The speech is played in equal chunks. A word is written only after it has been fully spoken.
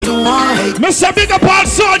Mr. Big Up All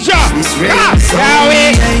Soldier. Yeah,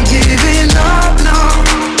 we ain't giving up,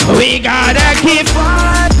 no. We gotta keep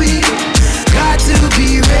what we got to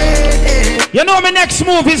be ready. You know my next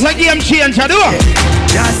move is a game changer, do I?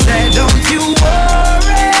 Just say, don't you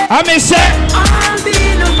worry. I may say, I'll be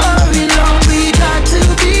in a hurry, Lord. We got to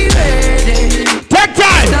be ready. take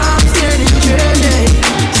time. Stop getting ready.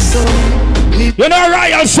 So You know,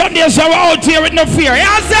 Royal Sundays are out here with no fear. You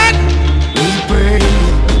understand? we pray.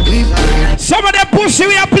 Some of them pussy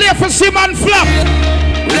we are play for Simon Flop.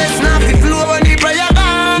 Let's not be flow when the prayer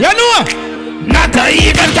gone. You know? Not a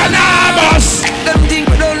even cannabis. Them think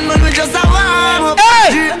we don't know, we just a warm up.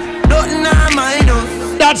 Hey! Don't know mind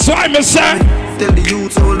us. That's why me say. Tell the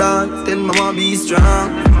youth hold on, tell mama be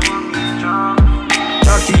strong.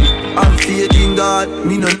 Taki, I'm faith in God.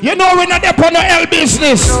 Me no. You know we're not there for no L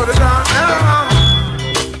business.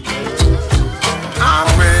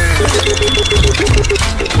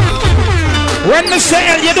 When me say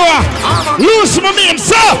L, you do lose my mean,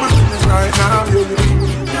 sir. Right now,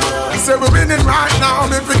 I say we're winning right now.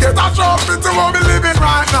 Me forget a trophy to what we living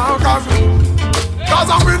right now. Cause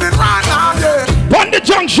I'm winning right now, yeah. On the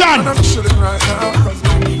junction. I'm chilling right now.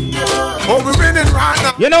 Oh, we're winning right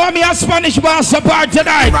now. You know what me a Spanish boss apart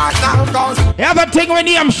tonight? Right now, cause Everything when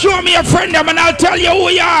you show me a friend them and I'll tell you who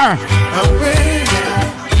you are. I'm winning.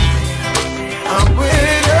 I'm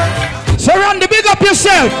winning. So Randy, big up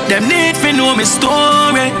yourself. Them need to know me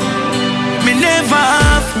story. Me never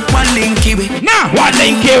have one linky with. Nah, one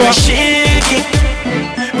link you up. Shake it.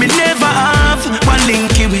 Me never have one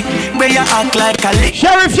linky with. Where you act like a lick.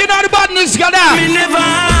 Sheriff, you know the badness got that. Me never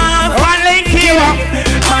have One link you up.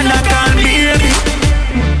 man that can't be me.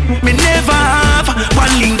 Me never have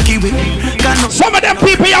one linky with. Some of them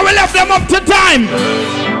people, you will left them up to time.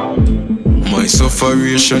 My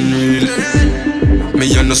sufferation real.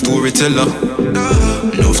 Me and a storyteller.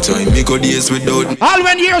 Enough time me go days without. All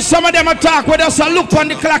when you hear some of them attack with us, I look on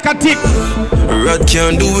the clock and tick. Rat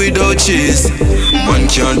can't do without cheese. Man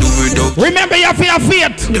can't do without. Remember you have your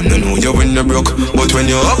faith. Them don't know you when you broke, but when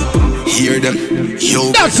you're up, hear them.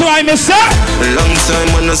 Yo. That's why me say. Long time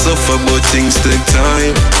when I suffer, but things take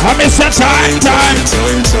time. I me say time.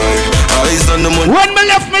 Eyes on the money. When me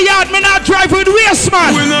left my yard, me not drive with waste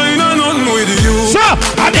man. When I ain't nothing with you. So,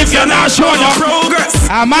 and if you're not showing up, Progress.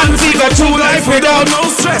 a man figure to life without. No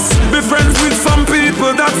stress. Be friends with some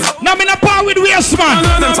people that's Now me not part with waste man.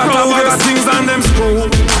 them talk about things and them screw.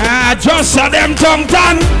 Just so them tongue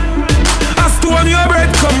tan. As to where your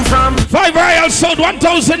bread come from. 5 Royal sold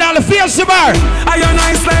 $1,000 face the bar. I your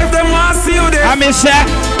nice life, them want see you there. I me say,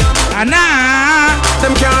 nah.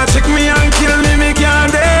 Them can't check me and kill me, me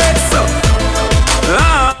can't dead. So,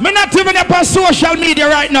 Me not even up on social media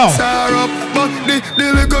right now. up, but the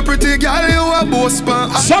little pretty girl you a boss pan.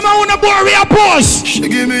 Some of wanna bore me a post. She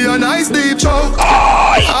give me a nice deep choke.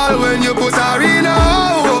 Oh, All when you put her in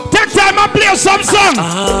a take time and play some song.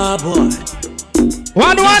 Ah boy.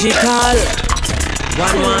 One. Digital.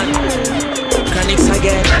 One. Chronics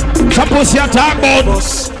again. Some pussy you talk about.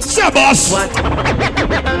 Boss. Say boss. What?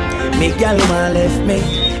 Me gal man left me.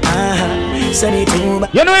 Send it to.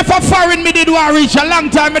 You know if a foreign me did want reach a long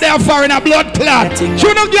time, me there foreign a blood clot.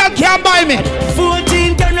 You know girl can't buy me.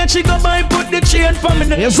 14 carat she go buy, put the chain for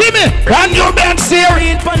me. You see me? Brand new Benz here.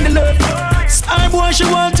 On the left. Star boy she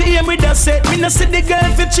want to hear me that set. Me no see the girl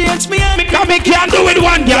fi change me. Now me can't do with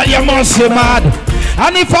one girl, you must be mad.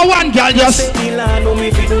 And if for one girl just me know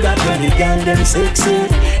me fi do that when the girl them sexy.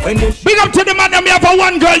 When they big up to the man that me have for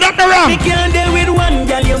one girl, not the wrong. me can't deal with one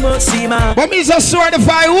girl you must see man. But me's a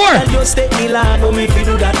certified whore. And just take me know me fi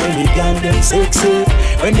do that when the girl them sexy.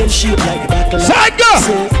 When them shoot like battle. Side go.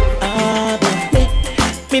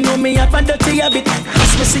 Me know me have a dirty habit.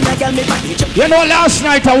 Ask me see a girl me back it up. You know last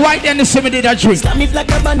night a white Hennessy me did a drink. Slam it like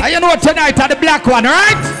a band. And you know tonight are the black one,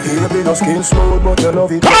 right? Baby, no skin smooth, but you love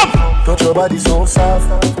it. Come! Touch your body so soft,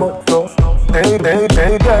 but tough. Hey,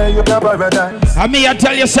 you can paradise. And me I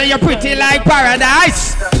tell you say you're pretty like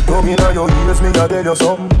paradise. Come in on your ears, me I tell you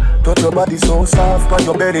something. Touch your body so soft, on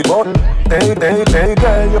your belly button. Hey,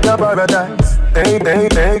 you can paradise.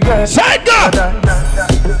 Hey, girl. Side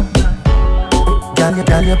go!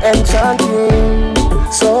 Girl, you enchanting,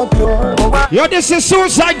 so pure. Yo, this is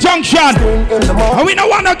Suicide Junction. And we don't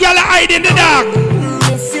want no girl to hide in the dark.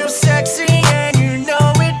 If you're sexy and you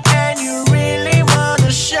know it and you really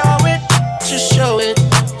wanna show it, just show it.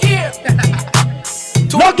 Here.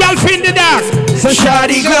 No girl in the dark. So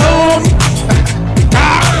shawty go.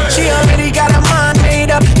 She already got her mind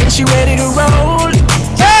made up and she ready to roll.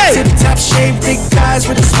 Hey! Tip top shape, big thighs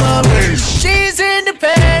with a small waist. She's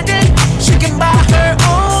independent. She can buy her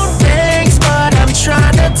own things, but I'm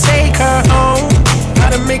trying to take her home.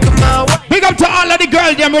 Gotta make her my wife. Big up to all of the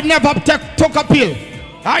girls them would never took a pill.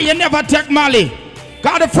 You never take Molly.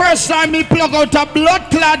 Cause the first time me plug out a blood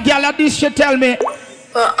clot girl at this she tell me.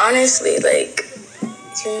 But honestly, like,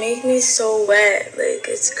 you make me so wet. Like,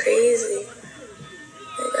 it's crazy.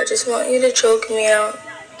 Like, I just want you to choke me out.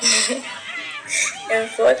 And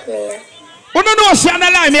fuck me. Oh no, no, she on the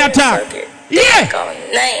line me attack. Yeah.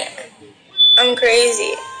 I'm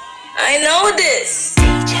crazy. I know this.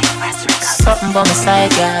 Something by my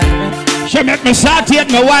side, girl. She make me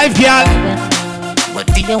satiate my wife, girl. What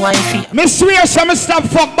do you want to feel? Me swear some stop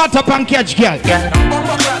fuck butter pancake, girl.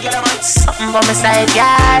 Something by my side,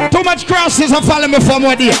 girl. Too much crosses and follow me for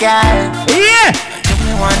more day. Yeah. Give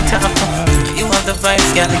me one time. You want the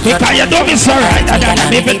vibes, girl. Because you do me so right, and then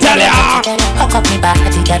let me tell you. Hook up me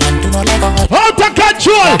body, girl, and do no Lego. Out of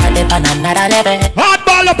control.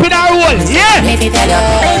 Hardball up in our hole. Yeah. Baby, tell you.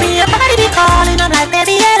 Baby, your body be calling. I'm like,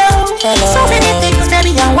 baby, hello. So many things,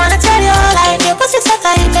 baby, I wanna tell you. Like your pussy so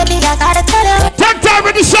tight, baby, I gotta tell you. Take time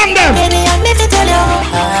with the song, them. Baby, I need to tell you.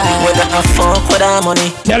 Whether I fuck with our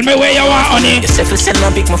money. Tell me where you want, honey. You say if you send a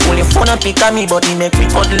big, my phone, your phone and pick on me, but he make me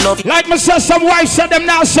cuddle love. Like me say, some wives say them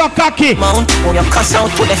now so cocky. Mount, oh, you cuss out,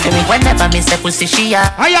 put it for me. Whenever me say pussy, she a.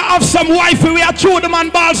 And you have some wife who are chew them on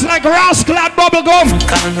balls like rascal at bubble gum.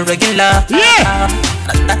 Call me regular. Yeah.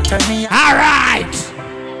 That turn me up. Alright.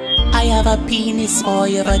 I have a penis for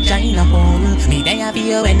your vagina hole. Me there have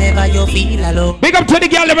you whenever you feel alone. Big up to the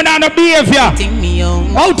girl living on the behavior. Take me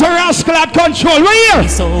on. Out of rascal at control. We're here.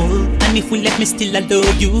 Soul. And if we let me still love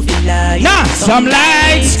you, feel like. Nah, some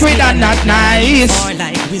lights, squid and not nice. More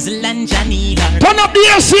like Whistle and Johnny. Turn up the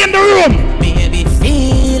AC in the room. Baby,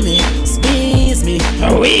 feel it, squeeze me.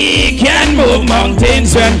 We can move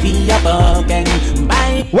mountains when we above and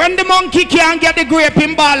by. When the monkey can't get the grape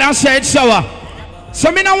in ball and say it's sour. So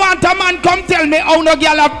me no want a man come tell me how no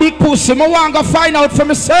girl have big pussy. Me want to find out for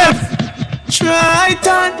myself. Try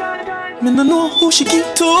that. Me no know who she keep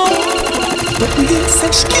to, but me say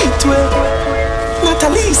she keep to it.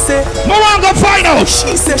 Natalie say me want to find out.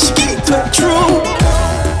 She say she keep to it. True.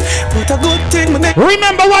 But a good thing, man.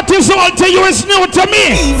 Remember what is old to you is new to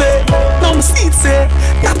me. No mistake, say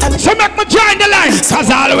Natalie. So make me join the line. Cause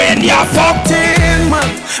all when you're fucked in, man,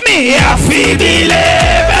 me I feel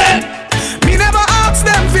believing. Me never ask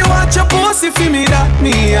them if you want your pussy for me that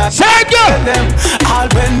me a thank you. Them. All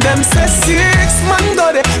when them say 6 man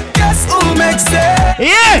go there, guess who makes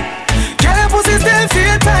it? Yeah. Girl, your pussy still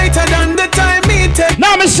feel tighter than the time me take.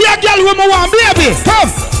 Now me see a girl with me want baby.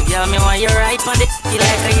 Come. Yeah, me want you right on the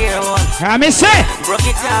like a year one. I me say. Broke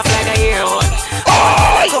it off like a year one.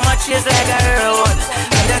 Oh. Come on, chase like a year one.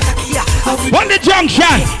 On the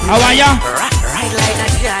junction. How are ya? Right like a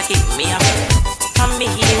jacket. Me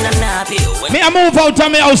I move out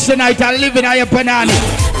of my house tonight and live in a banana.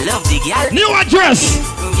 Love the girl. New address.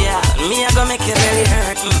 Yeah, me I gonna make you really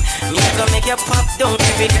hurt. Me I gonna make you pop down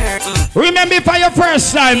every curtain. Remember for your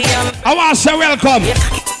first time, I want to say welcome.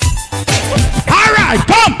 Alright,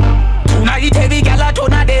 come. Tonight every girl a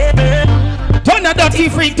turn a day. Turn a dirty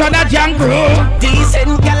freak, turn a jungle.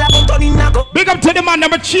 Decent girl a turn in a go. Big up to the man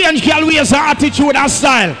that change girl ways and attitude and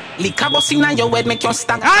style. Lick a bus in your head make you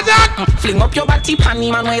stand. Fling up your body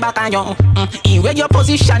panty man way back on you. In where your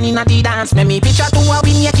position in a the dance. Me picture to a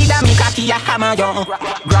win your kid and me cocky a hammer you.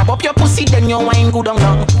 Grab up your pussy then you wine good on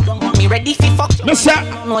you. Me ready fi fuck you.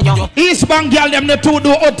 Mr. Eastbound girl them the two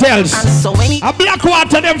do hotels. And so many a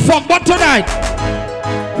Blackwater them fuck but tonight.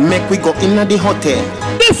 Make we go in the hotel.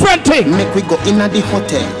 Different thing. Make we go in the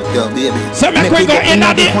hotel. Yo, baby. So make we go in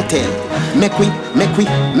the hotel. Make we.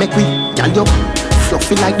 Girl, you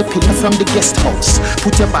fluffy like the pillow from the guest house.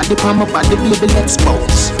 Put your body on my body, baby, let's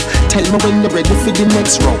bounce. Tell me when you're ready for the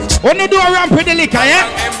next round. When you do a ramp with the liquor, yeah?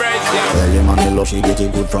 Well, your mommy love, she get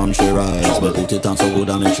it good from she rise. But put it on so good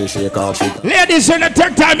and make she shake out she. Ladies, when you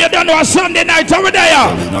take time, you don't know a Sunday night over there.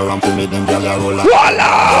 So in a ramp to me, them girl a roll up.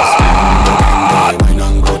 Voila! Wine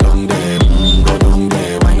and go down there, go down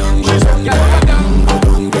there, wine and go down there, go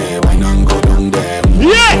down there, wine and go down there,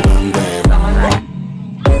 yeah.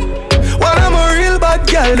 Well, I'm a real bad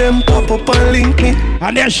girl, them pop up and link me.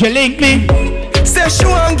 And then she link me. Say she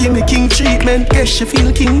want give me king treatment, guess she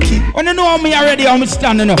feel kinky. When you know me already, how me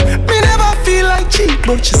standing up. Me never feel like cheap,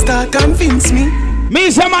 but she start convince me. Me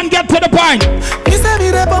say man get to the point. Me say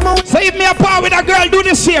me never more. Say if me a part with a girl, do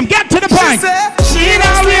the same. Get to the point. She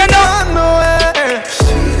don't really know.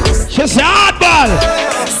 She say hardball.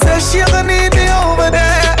 Say she gonna need me over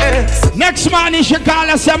there. Next morning she call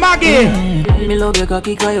us a Maggie. Me love your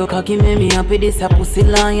cocky, cause your cocky make me happy. This a pussy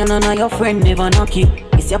lion and your friend never knocky.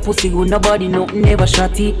 It's your pussy good, nobody no, never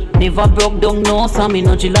shotty. Never broke down, no, so me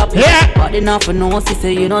no jalopy. Yeah. But enough for no, she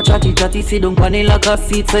say you no chatty. Sit down pan it like a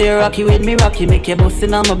seat, so you rocky with me rocky. Make your bust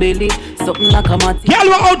in on my belly, something like a matty. Girl,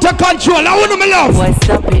 we're out of control, I want my love. Boy,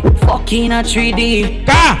 stop it, fucking a 3D.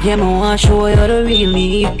 Yeah, me want show you the real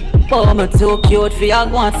me. Oh, me too cute for your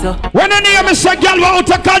guanso. When I hear me say, girl, we're out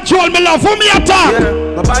of control, my love, who me attack?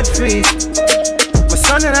 Yeah, my bad free. My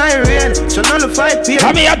son and I rain, so nullify pain.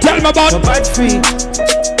 Come here, tell me about my bad free.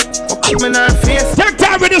 My come in our face. Take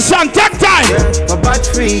time with the song, take time. Yeah, my bad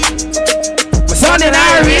free. My son and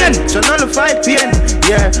I rain, so nullify pain.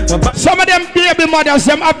 Yeah, my bad. Some of them baby mothers,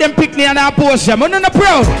 them have them pick me and I post them. I'm not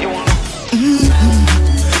proud.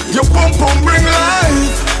 Your pum pum bring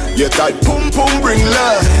life. Your tight pum pum bring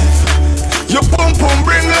life. Your pum pum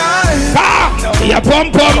bring life. Your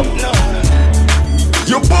pum pum.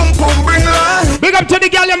 Your pum pum bring life. Big up to the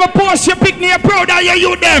girl, I'm a post, you pick me, you're proud of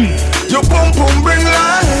you them. Your pum pum bring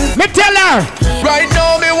life. Me tell her. Right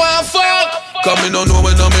now me want fuck. Come in on know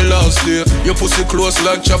when I'm in last day. Your pussy close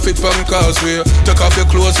like traffic from causeway. Take off your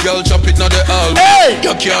clothes, girl, chop it now the hallway. Hey!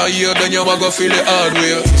 You can't hear, then you go feel it hard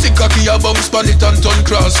way. See cocky a bum span it and turn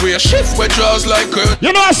crossway. Shift where draws like her.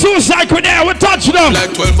 You know a suicide with there, we touch them.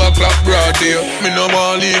 Like 12 o'clock broad day. Me no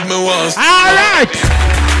want leave me once. Alright.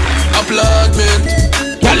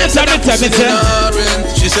 Applaudment. Girl, listen,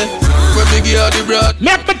 she said, when me give her the broad.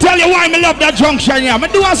 Let me tell you why me love that junction here. Me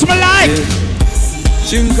do as me like.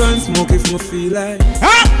 Drink and smoke if me feel like.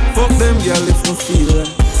 Huh? Fuck them girl if me feel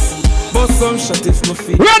like. Bust some shot if me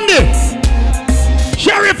feel. Randy,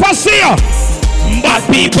 Sheriff, I see you. Bad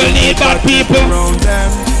people need bad people. Around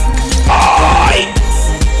them. Oi.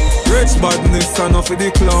 Rich badness and off of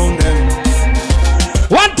the clown them.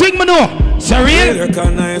 One thing me know, Cyril. You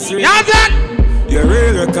recognize real. How's that? You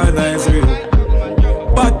real recognize real.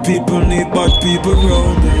 Bad people need bad people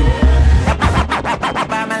around them.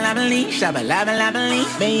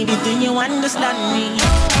 Baby, do you understand me?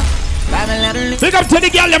 Pick up to the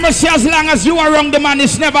girl, let me see as long as you are wrong, the man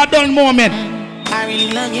is never done moment. I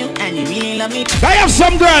really love you and you really love me. I have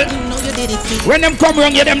some girl, when them come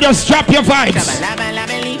wrong, you them just drop your vibes.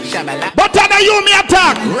 But other you me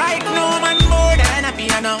attack. Right now, man, more than a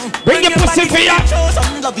piano. Bring your pussy for ya.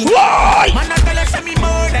 Why? Man, I tell her, say me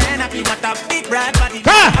more than a piano. Got a big red body.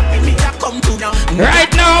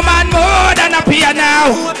 Right now, man, more than a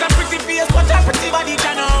piano.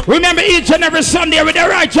 Remember each and every Sunday with the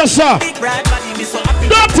righteous, sir.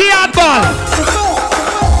 Dirty hardball.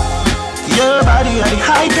 Your body are the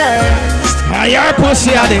highest. Your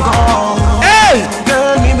pussy are the. Hey!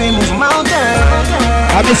 Girl, me move mountains.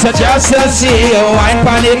 I miss a just to see you wine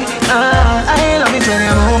on it. I love it when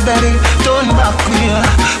you move, baby. Turn back here,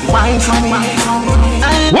 wine for me.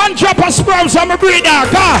 One drop of sperms, I'm a breeder,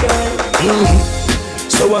 car.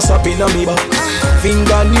 So what's up in a me back?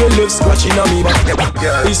 Fingernail left scratching a me back.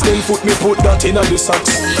 This 10 foot me put that in a the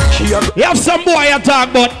socks. You have some boy you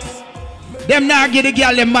talk, but them not give the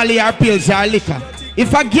girl them Molly or pills or liquor.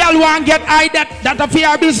 If a girl want get high, that a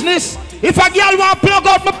fair business. If a girl want plug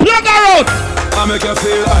out, me plug her out. I make you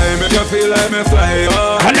feel high, make you feel like me fly.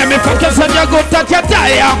 And let me focus on your good touch your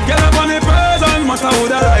tire. Get up on the person, matter who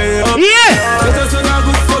that I am. Yeah. Let us in a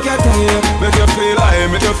good fuck your tire. Make you feel high,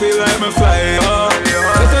 make you feel like me fly.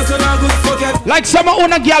 Let us in a good fuck your. Like some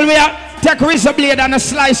own a girl where take razor blade and a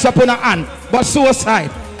slice up on her hand, but suicide.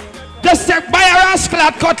 Just take buy a rascal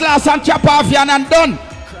cutlass and chop off your hand and done.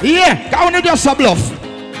 Yeah, can't you just a bluff.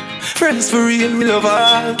 Friends for real, we love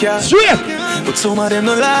all cats. Straight. But some of them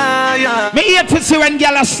no lie. Me hate to see when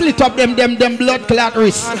girls slit up them blood clot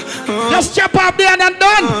wrists. Just chop off the hand and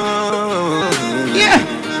done. Yeah.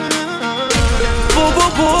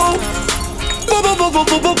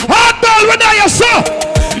 Hardball, what are you, sir?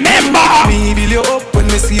 Remember. Me build you up when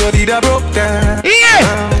me see you did a broke down.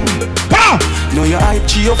 Yeah. Know your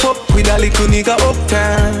IG you fuck with a little nigga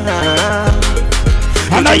uptown.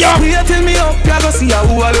 I know you. Wait till me up, you go see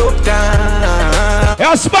who I look down.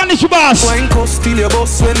 You're a Spanish boss. Wine cost till your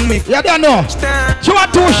boss when me. You don't know. You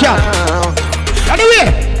want two shot.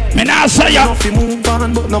 Anyway, me now say you.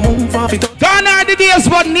 Gone are the days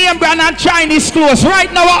but name brand and Chinese clothes.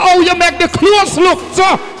 Right now, how you make the clothes look,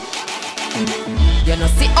 so. You know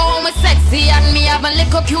see how me sexy and me have a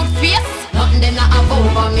little cute face. Nothing them not have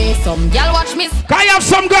over me. Some girl watch me. Can you have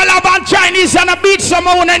some girl about Chinese and a beat some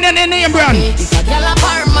own and then name brand? If a girl a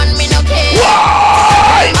bar man me no care.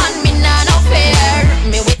 Why? Man me nah no fair.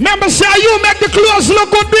 Me with remember say you make the clothes look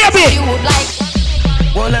good, baby. You would like.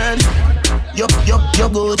 One hand, yo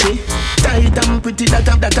Gucci. Tight and pretty, that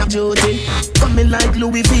a beauty. Coming like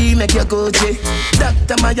Louis V, make your Gucci.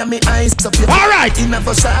 Dr. Miami eyes up your. All right. In a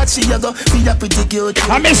Versace, you go be a pretty cute.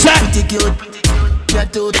 I miss that. Pretty cute. You're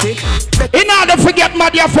too thick. In order to forget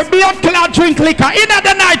mad, you have to blood clot drink liquor. In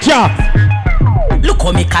the night, yeah. Look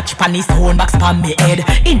how me catch pan his phone box pan me head.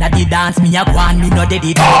 Inna the dance me a go and me no dead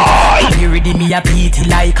it. Happy ready me a beat it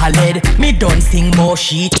like a lead. Me don't sing more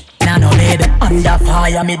shit. Nah no lead. Under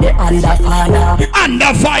fire me the under fire.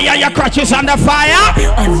 Under fire your crutches under fire.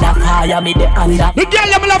 Under fire me the under. The girl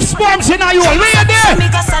them love sperms in a hole. Where you there? Me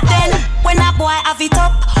go certain when a boy have it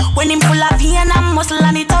up. When him full of vein and muscle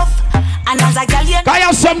and it up. And as a girl you. I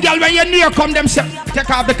have some girl when you near come them say take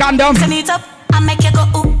off the condom. Turn it up. I make you go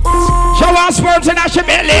ooh ooh. Show us sperms in her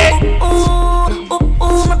belly. Ooh ooh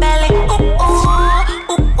ooh my belly. Ooh ooh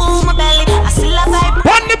ooh ooh my belly. I still a vibe.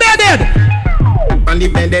 On the bedded. On the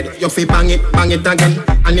bedded, you fi bang it again.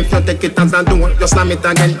 And if you take it as a do, you slam it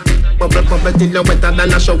again. Bubble bubble till you wetter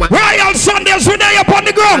than a shower. Royal Sundays we there up on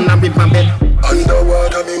the ground. And a river bed.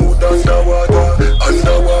 Underwater me hood underwater.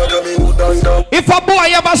 Underwater me hood underwater. If a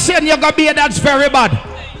boy ever seen you go be that's very bad.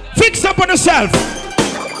 Fix up on yourself.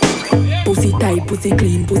 Pussy tight, pussy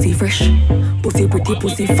clean, pussy fresh. Pussy pretty,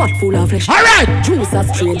 pussy fat, full of flesh. Alright! Juice a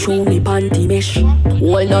straight through me panty mesh.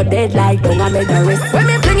 Wall not dead like don't I make the rest. When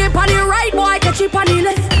me fling it on the right, boy, catch it on the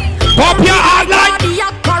left. Pop your heart like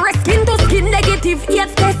cardiac correct, skin to skin, negative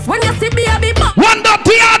 8 test. When you see me, I be back. One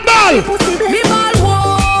dirty hard ball! Me ball,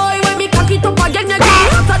 boy. When me cock it up again, you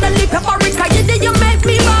get hotter than the paprika. You make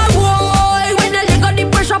me ball, boy. When the leg on the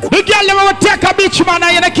pressure. The girl never would take a bitch man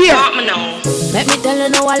and you care. Let me tell you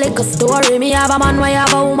now a little story. Me have a man, why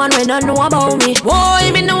have a woman when don't know about me. Boy,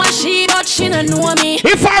 me know a she, but she don't know me.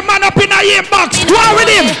 If I man up in a ear box, what with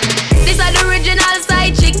him? This is the original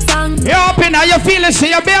side chick song. You up in how you feeling,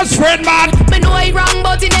 see your best friend, man. Me know it wrong,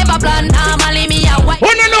 but it never plan. Normally me a white.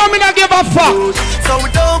 When you know me not give a fuck. So we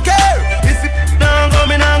don't care. If it don't go,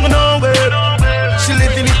 me not go nowhere. She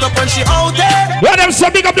living it up and she out there. Let them say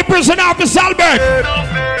big up the prison office, Albert.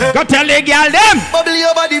 Go tell the girl them. Bubble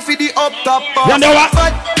your body for the up top. You know what?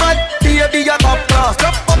 Mad, baby, you're top class.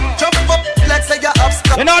 Jump up, let's say you're up.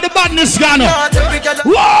 You know the badness gone.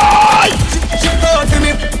 Why? She told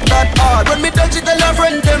me that hard. When me touch it, tell her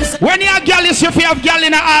friend them. When you're a girl, you see if you have girl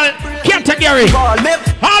in a all category. All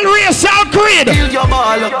race, all creed.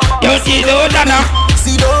 You see the other now.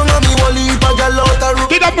 See don't know me wally if I get out the room.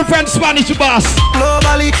 Big up my friend Spanish boss.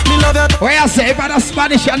 Globally, me love you. Where you say if I don't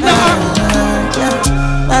Spanish and no.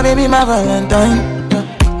 My baby, my Valentine.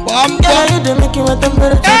 Yeah, you do make you what I'm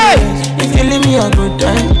better. If you leave me a good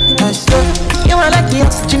time, I swear. You are like the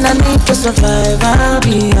oxygen I need to survive. I'll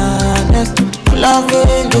be honest.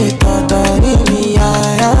 Loving the thought of me, I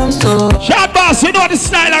am so. Shot boss, you know the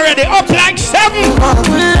style already. Up like 7.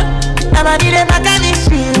 Nobody them I can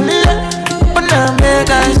feel. But now make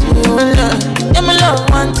us feel love. Yeah, my love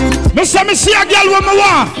wanting. Me see a girl with me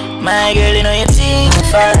want. My girl, you know you think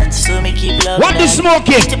fat, so me keep love. What the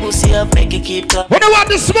smoking? Pussy up, make it keep up. What do you want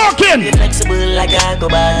the smoking? Be flexible like I go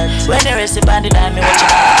bad. When the rest of the time, me watch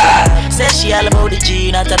it. Say she all about the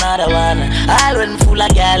G, not another one. I'll run full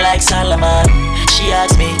of girl like Solomon. She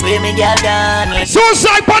asks me, where me girl gone?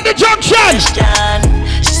 Suicide on the junction.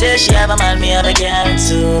 She says she have a man, me have a girl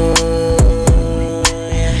too.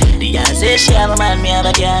 The girl says she have a man, me have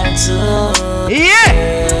a girl too.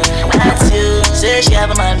 Yeah. That's you. Say she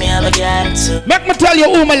have a man, me have a girl too. Make me tell you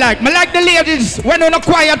who me like. Me like the ladies when you're not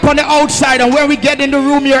quiet on the outside, and when we get in the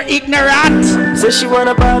room, you're ignorant. Say she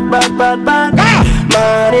wanna bad.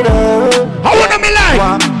 Man, you know. How wanna me like?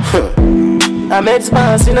 I made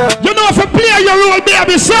space, you know. You know if you play your role,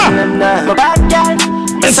 baby, sir. My bad girl.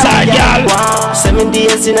 Inside girl. 7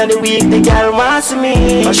 days in the week, the girl wants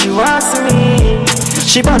me. But she wants me.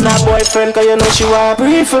 She bought her boyfriend, cause you know she want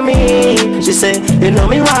breathe for me. She say, you know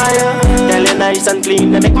me why, girl you nice and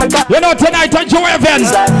clean, they make my car. You know tonight on Joe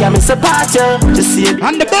Evans. Like I'm in support you, just see it.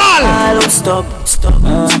 And the ball. I don't stop.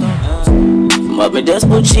 But me just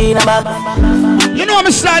put she in a bag. You know my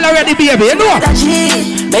style already, baby, you know. That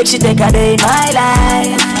she, make she take a day in my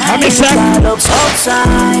life. I miss her.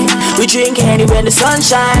 Outside. We drink anywhere in the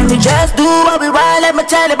sunshine. We just do what we want, let me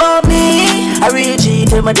tell you about me. I reach it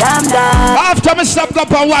till my damn down. After me stop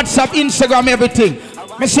up on WhatsApp, Instagram, everything.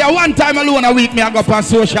 Me say one time alone a week me I go up on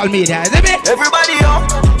social media, is it me? Everybody up.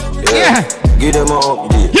 Yeah. Give them a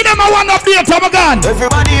update. Give them a one update, I'm gone.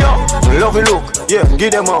 Everybody up. Love you look. Yeah,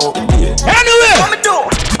 give them a update. Anyway. Come and do.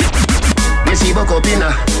 Me see buck up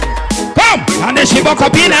inna. Come, and then she buck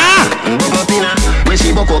up inna. Buck up inna. Me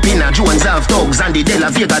see buck up inna. Jones have thugs and the De La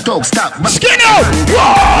Vega thugs stop. Skin out!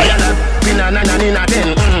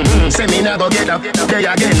 Say me never get up there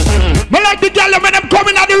again. But like the girl when them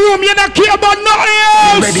coming out the room, you don't care about nothing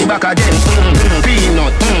else. Ready back again.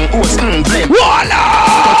 Peanut, oats, blame. Voila!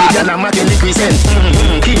 Cocky girl I'm making liquid send.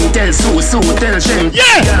 King tell Sue tell Shem.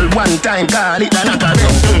 Yeah! Girl one time call it a knock a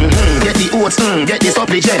get the oats, get the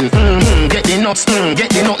supplement. Get the nuts, get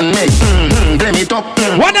the nothing made. Blame it up.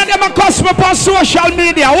 One of them a cuss me on social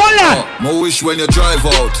media. Voila! My wish when you drive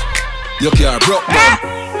out, your car broke down.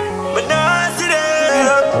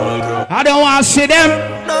 I don't want to see them.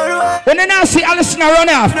 When they not see Alison run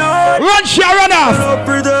off, run she run off.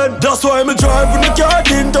 That's why me drive when the car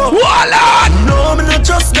didn't up. Voila! No, me not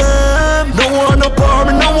trust them. No one no power,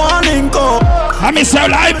 me no one link up. I miss her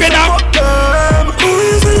life in up.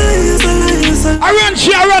 I run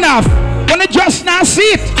she run off. When they just not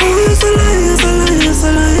see it.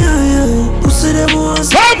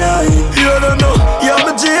 Come! You don't know. Yeah, I'm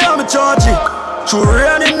a G, I'm a chargy.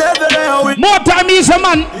 More time is a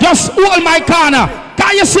man, just hold my corner.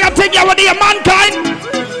 Can you see I think you with the mankind?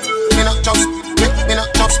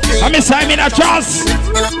 I'm inside me not trust.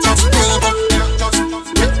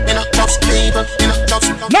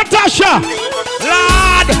 Natasha,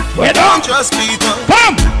 lad, we don't trust people.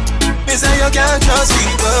 Come. Me say you can't trust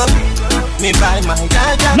people. Me buy my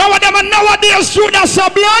guy. Now them and nowadays shoot us a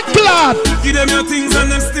blood clot. Give them your things and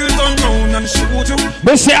them still turn round and shoot you.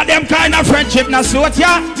 We say them kind of friendship not suit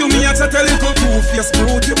ya. You me a chat a little too fierce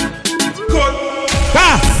brute you. Good.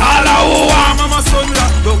 All I mama son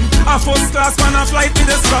locked down. A first class man a flight with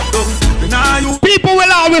the strap down. Now you people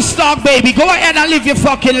will always talk, baby. Go ahead and live your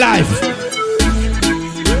fucking life.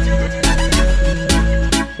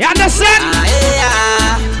 You understand?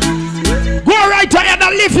 Go right ahead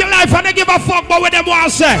and live your life and they give a fuck about what them want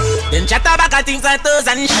to say. Them chat about things like those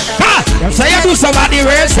and them say you do somebody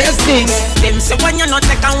racist things. Them say when you're not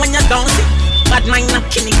taking when you don't see. But mine not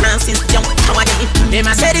killing Francis young. Them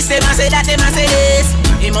a say this, them a say that, them a say this.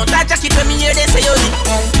 Them out that jacket when me hear they say you.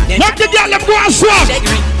 Not the girl them go and swap.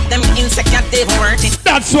 Them insecure they worth it.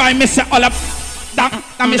 That's why me say all up.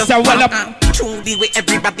 Me say well up. Truly with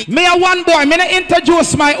everybody. Me a one boy. Me not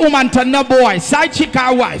introduce my woman to no boy. Side chick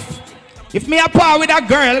or wife. If me a par with a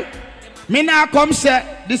girl, me now come say,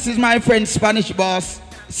 this is my friend Spanish boss.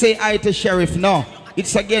 Say hi to sheriff. No,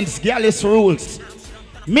 it's against girlish rules.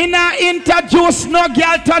 Me now introduce no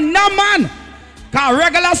girl to no man. Cause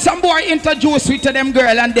regular some boy introduce me to them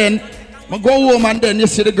girl and then I go home and then you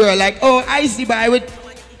see the girl like, oh, I see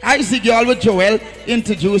girl with Joel,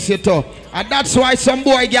 introduce you to. And that's why some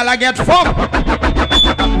boy girl I get fucked.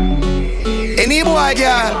 Any boy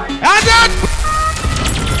girl. And that.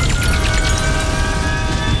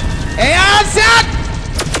 Hey, answer!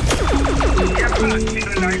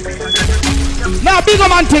 Now, big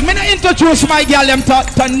man thing, me not introduce my girl them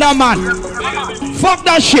to no man. Fuck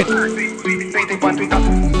that shit.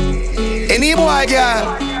 Any boy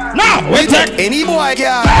girl. No, we take any boy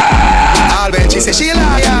girl. All when she say she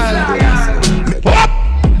loyal.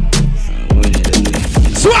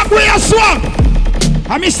 Swag we a swag.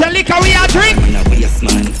 I miss a liquor we a drink.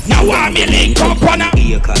 Now want me link up on her.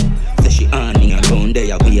 Say she on me and round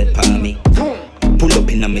there wait for me. Pull up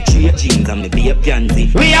in a me straight jeans and me be a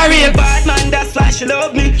pansy. We are real bad man, that's why she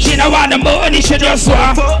love me. She no want the money, she just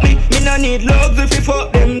want fuck me. Me no need love if you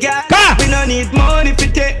fuck them girl. We no need money if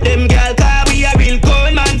you take them girl. Cause we a real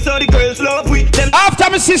cold man, so the girls love we them. After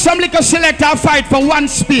me see some liquor selector fight for one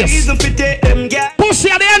space. Reason fi take them girl.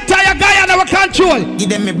 Pussy are the entire guy under our control. Give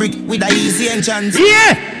them a brick with a easy entrance.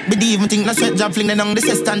 Yeah. But even think na sweat job fling them on the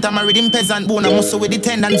cestant. I'm a rhythm peasant. Bone a muscle with the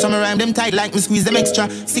tendon. Some rhyme them tight like me squeeze them extra.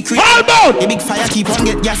 Secret. All about. The big fire keep on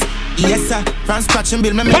get gas. Yes sir. France scratch and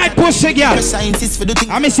build me. Tight pussy girl. Scientists for the thing.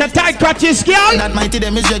 I miss a tight crutches girl. That mighty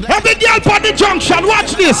them is red. Every girl for the junction.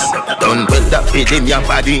 Watch this. Don't build that fit in your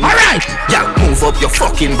body. Alright. Yeah, move up your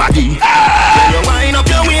fucking body. Then you wind up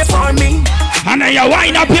your waist for me. And then you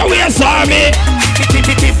wind up your waist for me.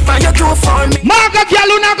 And you do for me. Marga girl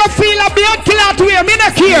who not go feel a blood clot way. Me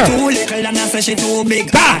not care. Too little and I say she too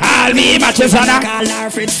big. All me matches on her. Call her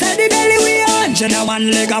Fritz. Said the belly we on. She a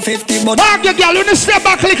one leg of 50 but. Marga girl who step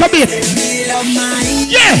back a little bit. Me love my.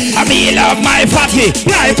 Yeah. I me love my fatty.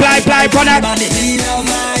 Fly, on her. Me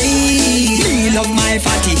love my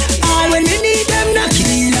fatty. All when we need them knock.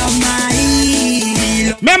 Me love my.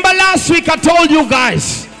 Remember last week I told you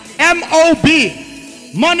guys.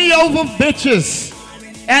 M.O.B. Money over bitches.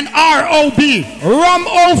 And R.O.B. Rum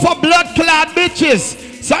over blood clot bitches.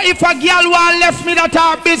 So if a girl want left me that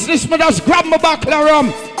our business, me just grab my buckle of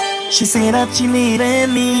rum. She say that she needed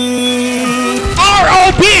me.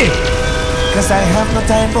 R.O.B. Cause I have no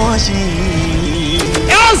time for she.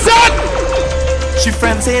 Elson! She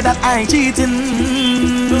friends say that I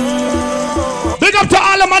cheating. Big up to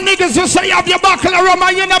all of my niggas who say you have your buckle of rum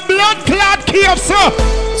and you're in a blood clot cave, sir.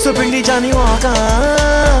 So bring the Johnny Walker.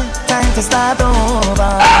 Time to start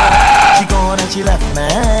over. She gone and she left me.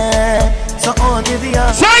 So I'll give you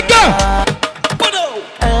a Psycho!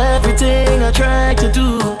 Everything I try to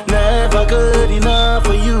do, never good enough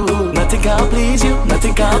for you. Nothing can please you,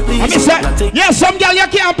 nothing can please you. Nothing. Yeah, some girl you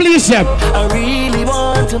can't please them. I really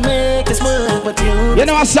want to make this work, but you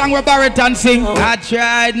know a song where Barrington sing? I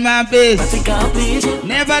tried my best. Nothing can please you.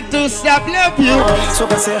 Never to stop love you. So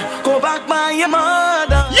I say, go back by your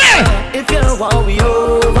mother. Yeah. If you want we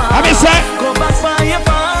over. I mean, say, go back by your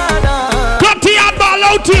father. Dirty hardball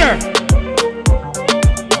out here.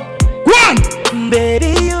 Go on.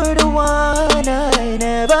 Baby, you're the one I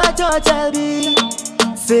never thought I'll be.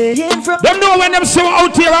 Saying from them know when them so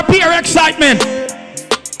out here appear excitement.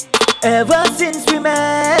 Ever since we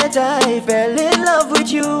met, I fell in love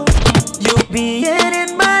with you. You being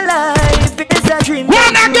in my life is a dream.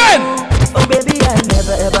 One again. Oh baby, I'll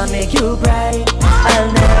never ever make you cry.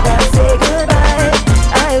 I'll never say goodbye.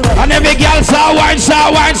 And every girl saw wine,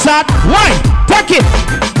 wine, take it.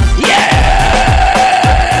 Yeah.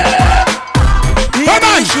 Come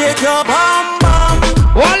on. Shake your bum bum.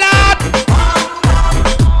 Hold up.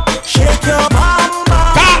 Shake your bum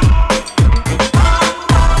bum.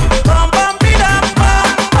 Bum bum bilam bum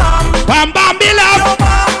bum. Bum bum bilam.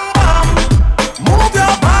 Move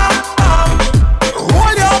your bum bum.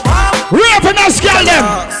 Roll your bum. Rape us, girl them.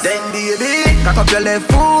 Then baby, cock up your left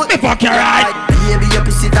foot. Me fuck your right. Baby, your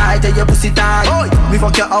pussy tight and your pussy tight. Me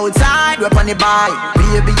fuck you outside, we up on the bike.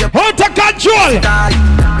 Baby, your hold to control.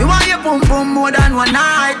 Me want your boom boom more than one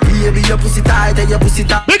night. Baby, your pussy tight and your pussy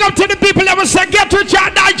tight. Big up to the people that will say get rich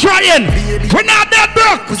and die trying. We're not that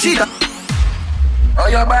broke. Pussy tight. Oh,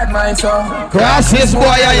 your bad mind, so crosses, boy,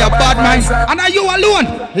 are your bad mind. And are you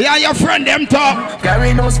alone? Yeah, your friend them talk.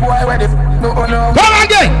 Carry no boy where the no. Come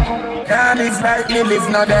again. Can't live like me live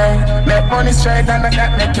no day. Make money straight and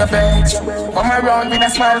that make your page. Come around with a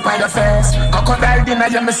smile by your face. Crocodile dinner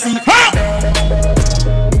you me see.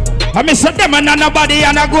 I miss them and nobody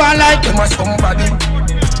and I go on like you must somebody.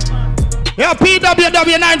 Yeah,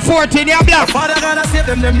 PWW 914, yeah, black. Father gonna save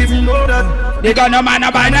them even know that. They got no man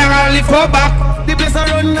a buy never live for back. The place I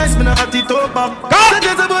run nice, me not got it up back. The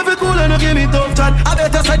days above it cool and no give me tough chat. I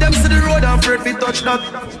better side them to the road and afraid we touch that.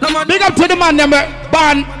 No man. Big up to the man them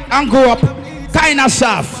born and grew up kinda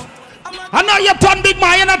soft. I know you turn big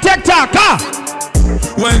man, you not take talk, huh?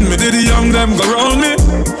 When me did the young them go round me,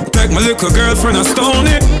 take my little girlfriend and stone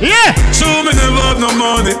it. Yeah. Show me never have no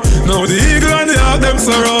money. Now the eagle and the hawk them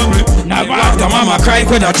surround me. Now after mama cry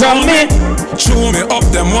could have drown me. Show me up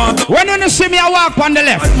them want. When you see me I walk on the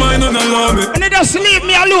left, mine don't love me. And they just leave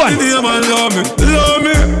me alone. Yeah, man, love me.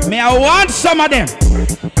 Me I want some of them.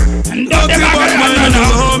 And don't them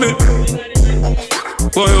love me.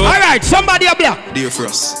 Alright, somebody up there. Dear for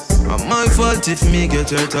us. I'm my fault if me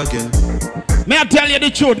get hurt again. May I tell you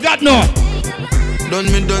the truth? God no.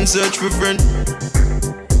 Done search for friend.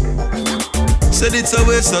 Said it's a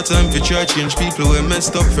waste of time for try change people who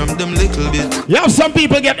messed up from them little bit. You have some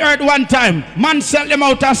people get hurt one time. Man sell them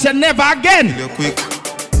out and said never again. You're quick.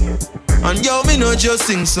 And yo, me not just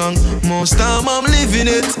sing song. Most time I'm living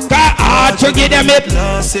it. Hard to give them it.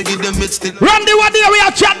 Last you give them it still. Randy, what do we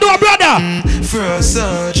are chat to, brother? First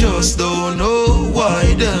I just don't know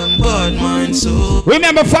why them bad mind so.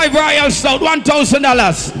 Remember 5 Royal Stout,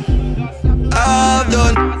 $1,000. I've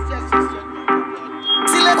done.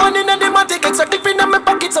 See like one in the matic, extra different in my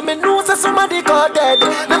pocket, so me know say somebody got dead.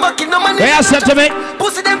 Never kill no money. They said to me,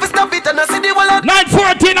 pussy them for stop it and I see the wallet.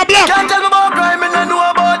 914 a block. Can't tell me about crime and I know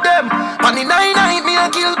about them. On the 99 me I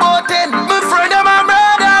kill both 10. My friend and my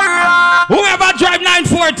brother. Whoever drive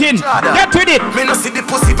 914, get with it. Me no see the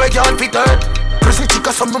pussy where you fit hurt.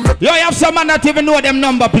 Yo, you have some man that even know them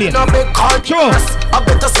number plate. No big call. True. I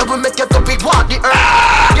better say we make it up big walk the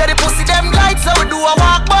earth. Yeah, the pussy them lights so we do a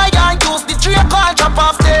walk by and use the tree call chop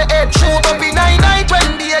off the head. Shoot up in 99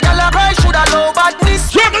 when the girl a cry should a low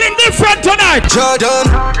badness. Struggling different tonight. Jordan.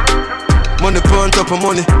 Money on top of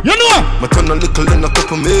money. You know. My turn a little in a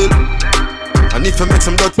couple mil. And if I make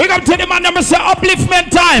some dirt. Big up to the man that say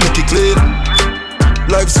upliftment time. Make it clean.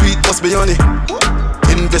 Life sweet must be honey.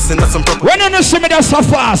 Investing in some property. When you see me that's so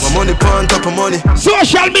fast. My money on top of money.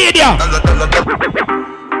 Social media.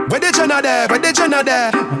 Where the Jenna there? Where the Jenna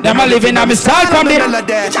there? Them a living on me style from the.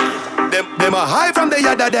 Them a high from the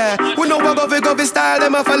yada there. We know what go style.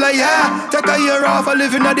 Them a follow yeah. Take a year off a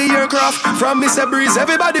living at the aircraft. From Mr. Breeze,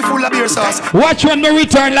 everybody full of beer sauce. Watch when we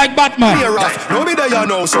return like Batman. Beer off. No me there you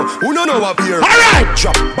know so. Who don't know what beer? Alright.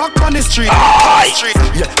 Drop back on the street. Oh. Street.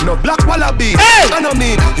 Yeah. no black wallaby. Hey! I know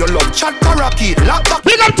me, you love chat karaoke. Lock back.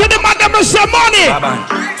 Big up to the madam with some money.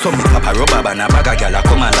 So me papa rubber band a bag a gyal a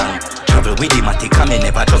come along. Travel with the matic and me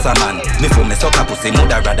never trust a man. Me for me suck a pussy,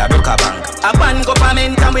 mother rather broke a bank. A ban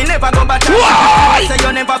government and we never go back. Why? Say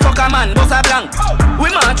you never fuck a man, bust a blank. We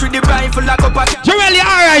march with the rifle like a pack. Joel, you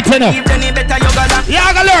alright, you know? You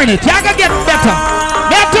gotta learn it, you gotta get better.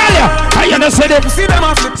 Me I tell you, how you know say them?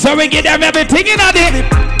 So we give them everything in a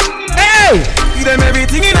dip. Hey! Give them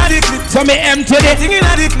everything in a the clip. So me empty it.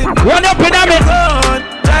 Run up in a me.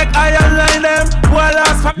 Like I align them.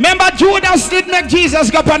 Remember Judas did make Jesus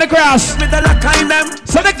go up on the cross.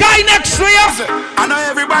 So the guy next to you. I know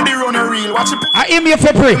everybody run a reel. Watch it. I aim you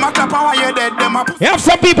for pray. You have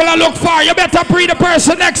some people that look for you. Better pray the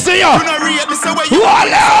person next to you. You know real, me say where you are.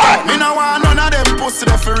 Me no want none of them pussy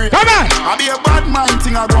the for real. Come on. I be a bad mind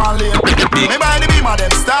thing I go on late. Me by the beam of them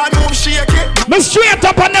start move shake it. Me straight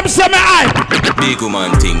up on them say me eye. Big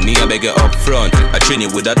woman thing, me a beg you up front. I train you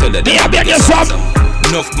with that tell you. Me a beg you some.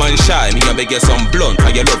 Enough man shy, me a beg you some blunt. I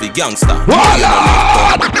you love the gangster.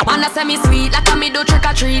 Wanna say me sweet like a me do trick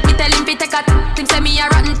or treat. Me tell him fi take a him say me a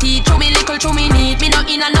rotten teeth. Chew me little, chew me neat. Me no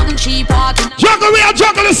in a nothing cheap walking. Juggle we a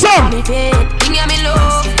juggle the song. Me fit, king ya me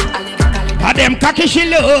love. A them cocky she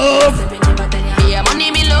love. Yeah, money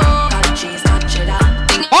me love.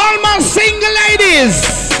 All my single ladies.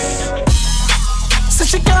 So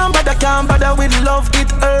she can't bother with love it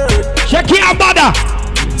hurt. She can't bother.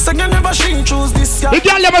 So you never she choose this guy. The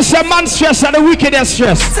girl never say man stress and the wickedest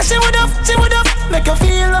stress. So she would have make her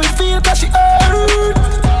feel cause she hurt.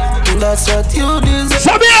 That's what you deserve.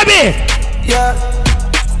 So baby. Yeah.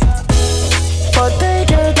 But take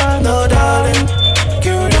your time, no darling.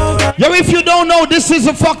 Yo, if you don't know, this is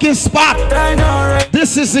a fucking spot. I know, right?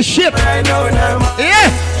 This is the shit. I know now. Yeah.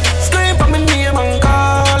 Scream for me name and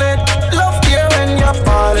call it. Love you when you're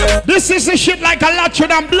falling. This is the shit like a latch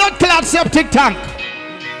and blood clot septic tank.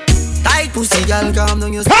 Tight pussy, girl, calm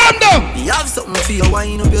down yourself. Calm down. You have something for you,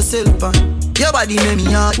 wind up yourself. Your body make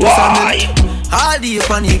me heart. Why? All the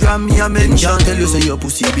on the gram, me a mention. Tell you say your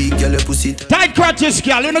pussy big, girl, your pussy tight crotches,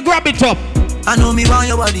 girl, you know grab it up. I know me want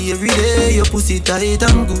your body every day. Your pussy tight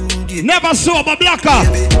and good. Yeah. Never sober, blacker.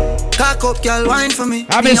 Cock up, girl, wine for me.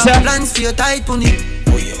 I mean, sir. Plans for your tight pony.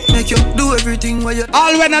 Make you do everything while you.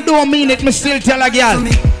 All when I don't mean it, me still tell a girl.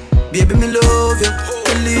 Baby, me love you,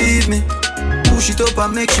 believe me. Push it up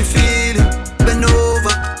and make you feel it. Bend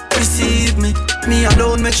over, receive me. Me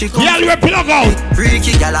alone make you come. Girl, we plug out.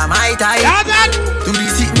 Freaky girl, I'm my type. Do the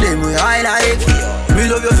thing them way I like. Me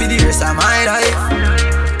love you for the rest of my life.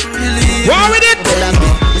 Go with it.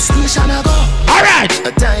 The station I go. Alright.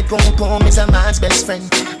 A tight pom is a man's best friend.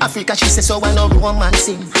 Africa, she says so I know romance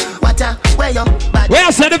sing. What where you bad? Where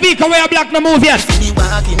I said the beak where black no move yet? The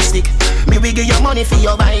walking stick. Me we give your money for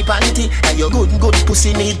your white panty. And your good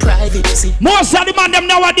pussy need privacy. Most of the man them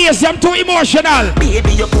nowadays, them too emotional.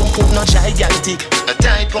 Baby, your pum not gigantic. A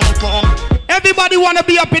tight pom. Everybody wanna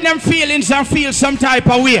be up in them feelings and feel some type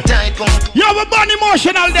of way. You have a born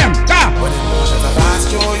emotional them.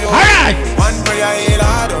 Alright.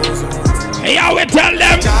 Hey, I will tell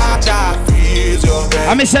them.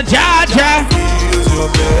 I'm Mr. Jaja.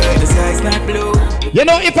 You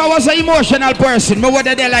know, if I was an emotional person, I would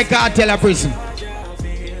have there like a tell a prison.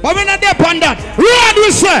 But we're not there on that. Run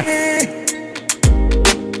with sir.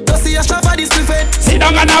 Sit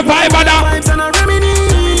down and have vibe on that.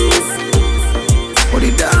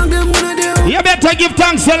 You better give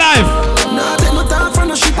thanks to life.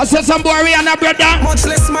 I said some boy and a brother. Much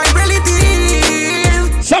less my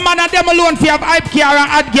relative. Some man of them alone fi have hype car and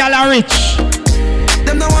hot girl and rich.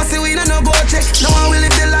 Them no want see we no go check. No one will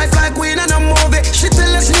live the life like we no movie. She tell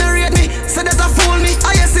us she narrate me, say that a fool me.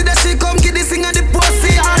 I see that she come get this thing at the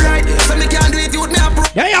pussy. Alright, so me can't do it with me a pro.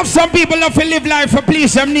 Yeah, you have some people that feel live life for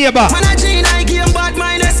please them neighbor. Man I Gene, I give bad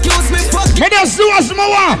mind, excuse me, fuck. Me just do as me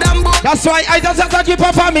want. That's why I just have to keep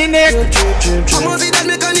up on me neck. I'm gonna see that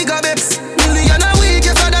mechanical babes. Million a week,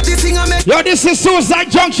 you saw that this thing I make. Yo, this is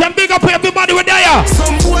Suicide Junction. Big up everybody with there.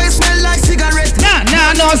 Some boys smell like cigarette.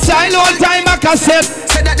 Nah, no style all time a cassette.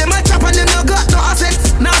 Say that them a chop and them no got no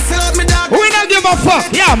assets. Now sell out me dog. We don't give a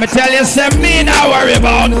fuck. Yeah, me tell you, say me not worry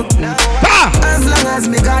about. As long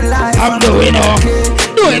as me got life, I'm doing all.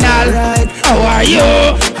 Doing all. How are you?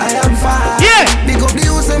 I am fine. Yeah. Big up the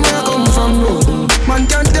youth and where I come from. Man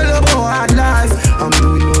can't tell about hard life. I'm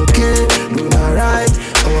doing okay, doing alright.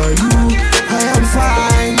 How are you? I am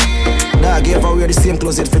fine. Nah, I gave away the same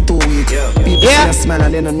closet for 2 weak. People see a smile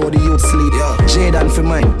and they don't know the youth sleep. Jaden for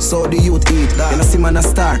mine, so the youth eat. You know see man a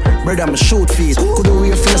star, brother I'm shoot feet. Could do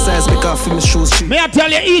wear face size because for me shoes cheap. May I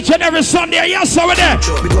tell you each and every Sunday, yes over there.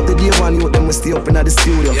 Pick up the day one youth, them we stay up in the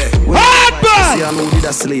studio. Hard man! See I know did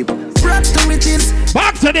I sleep.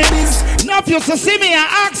 Back to this. Enough used to see me and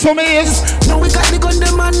ask for me is. Now we got the gun,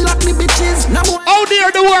 the man lock me bitches. How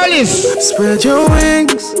dear the world is. Spread your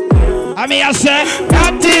wings. I mean I say,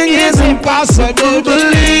 nothing is impossible to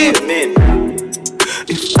believe.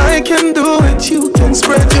 If I can do it, you can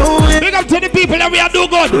spread your wings. Big up to the people that we are do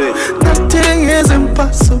good. Nothing is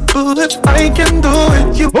impossible if I can do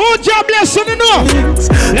it. You. Who job blessing you know?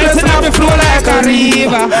 Blessing off the flow like a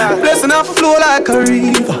river. Blessing off the flow like a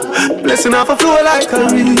river. Blessing off the flow like a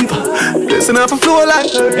river. Blessing off the flow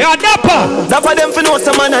like a river. Yeah, dapper. Dapper them for know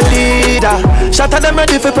some man a leader. Shot at them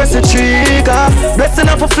ready for press the trigger.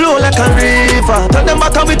 Blessing off the flow like a river. Turn them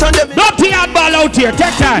back and we turn them. Dirty handball out here.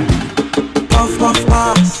 Take time. Puff, puff,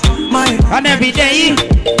 pass. And every day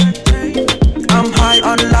I'm high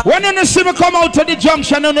on love. when you see me come out to the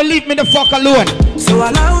junction and you leave me the fuck alone. So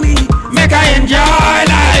allow me, make I enjoy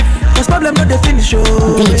life. Cause problem not the finish,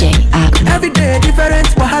 oh. DJ every day different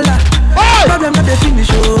wahala. Oh! Problem not the finish,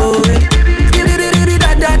 oh.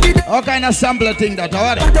 What kind of sampler thing that? How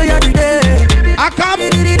are they? Every day. I come. Yo.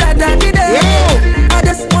 I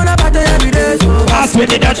just wanna battle every day. Pass with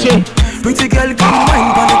the dutchie. Pretty girl come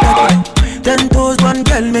wine for the touch. 10 toes, one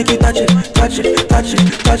girl, make it touch it, touch it, touch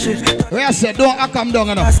it, touch it. Where I said, don't I come down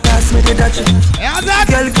enough. Pass, make it touch it. Yeah, that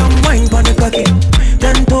girl come wine for the cocky.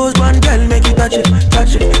 10 toes, one girl, make it touch it,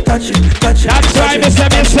 touch it, touch it, touch it. That's right, Mr.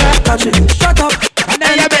 Touch it, shut up. And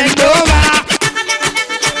then you bend over.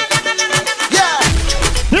 Yeah.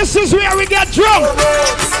 This is where we get drunk.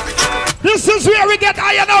 This is where we get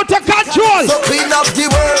iron out of control. So clean up the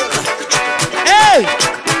world. Hey.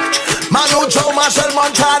 Manu Joe Marshall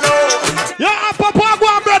Montano. Yeah, Papa, go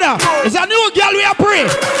on, brother. It's a new girl we are praying.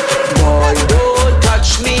 Boy, don't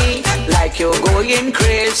touch me like you're going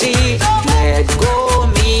crazy. Let go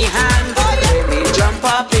me hand. Let me jump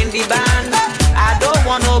up in the band. I don't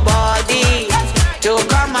want nobody to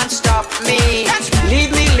come and stop me.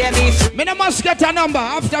 Leave me, let me free. Me no must get a number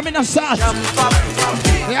after me no start. Jump up.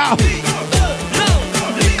 Yeah.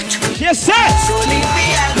 Yes, sir. So leave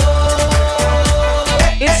me alone.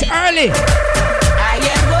 It's early. I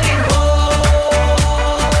am going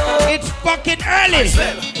home. It's fucking early.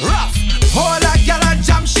 Rough. Hold a gal and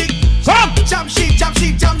jam shit. Come. Jam shit, jam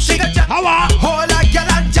shit, jam shit. How are? Hold a gal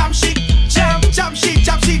and jam shit. Jam shit,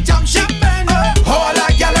 jam shit, jam shit. Hold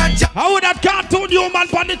a gal and jam. How would that cartoon human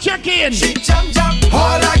on the check-in? Shit, jam, jam.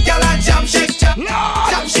 Hold a gal and jam shit. Jam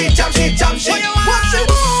shit, jam shit, jam shit. What's it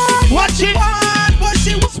want? Watch it. What's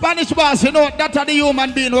it want? Spanish boss, you know, that's the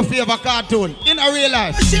human being who favor cartoon in a real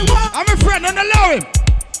life. I'm a friend and allow him.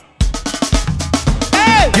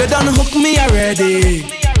 Hey! You done hook me already.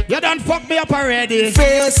 You done fuck me up already.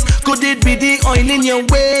 Face, could it be the oil in your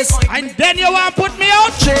waist? And then you want to put me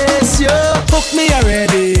out? Chase you, hook me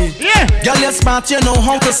already. Yeah. Girl, you're smart, you know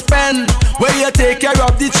how to spend. Where you take care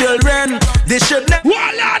of the children. This should never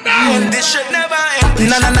end. This should never end.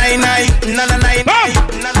 Na na na na na na na na.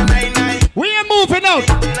 We ain't moving out.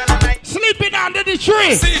 Sleeping under the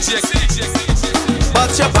tree.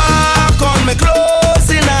 But your back on me clothes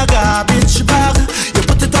in a garbage bag. You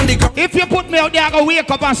put it on the ground. If you put me out there, I go wake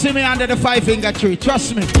up and see me under the 5-finger tree.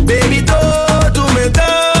 Trust me. Baby, don't do me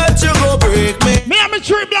that. You go break me. Me and my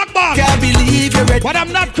tree black box. Can't believe you're ready. But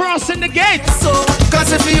I'm not crossing the gate. So,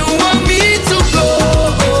 cause if you want me to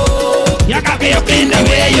go, you got me up in the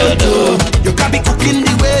way you do. You got me cooking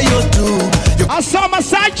the way you do. I saw my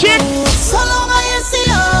side chick. So long I see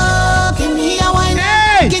you. Give me a wine.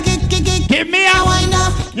 Hey. Give me a wine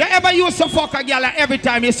up. You ever used to fuck a girl and every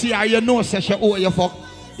time you see her, you know say she owe you fuck?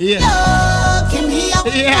 Yeah. Give me a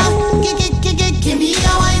yeah. Give me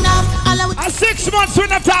a wine up. A 6 months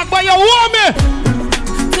when I talk, but you want me.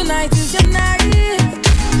 Tonight is your night.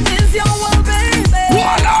 It's your world, baby.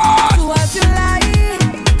 Voila. Do what you like.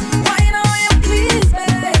 Wine on you, please,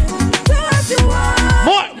 baby. Do what you want.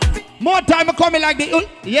 More time I coming like the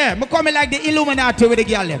me coming like the Illuminati with the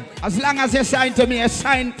girl them. As long as you sign to me, a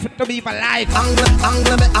sign to be for life. Angle me.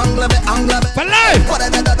 For life.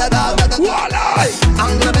 Voila.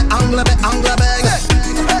 Angle me.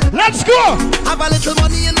 Let's go. Have a little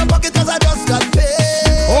money in my pocket 'cause I just got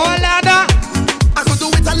paid. Oh, Lada. I could do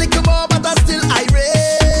it a little more, but I'm still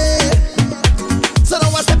irate. So now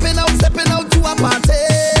I'm stepping out to a party.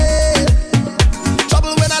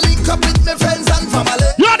 Trouble when I link up with my friends and family.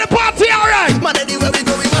 You're the party, alright. Man, anywhere we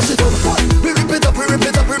go, we mash it up. We rip it up, we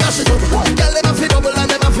mash it up. Girl, them a fi double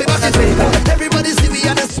and them a fi back it up. Everybody see we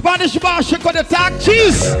are the Spanish bar, she could attack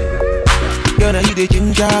cheese. Girl, you the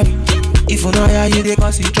ginger. If you know how you the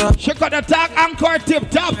cause it drop. She got the tag anchor tip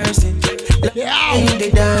top. Yeah. In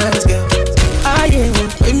the dance, girl. I am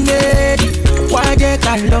ready. Why they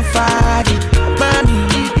call love fatty?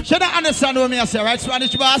 Mommy. She don't understand what me say, right,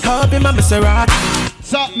 Spanish boss? Help him, Maserati.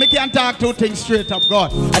 So, me can talk two things straight up,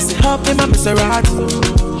 God. I said, help him,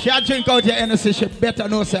 Maserati. She a drink out your energy, she better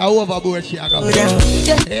know say how overboard she a go.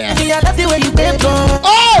 Yeah. Me, I love the way you bend on.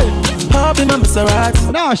 Oh! Help him,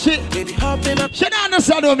 Maserati. No, she don't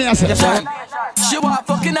understand what me say. She want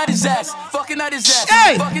fucking at his ass, fucking at his ass,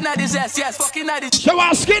 hey! Fucking at his ass, yes, fucking at his. She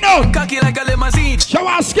want skin out, cocky like a limousine. She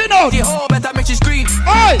want skin out. The hoe better make she scream.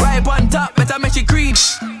 Hey! Right on top, better make she cream.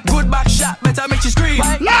 Good back shot, better make she scream.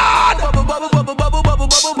 Lord!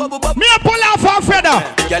 Me a pull off her feather.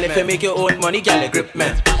 Girl, if you make your own money, girl, grip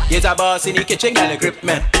me. You's a boss in the kitchen, girl, grip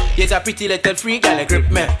me. You's a pretty little freak, girl, grip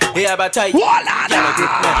me. You have a tight, girl,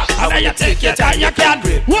 grip me. And then you take your time, you can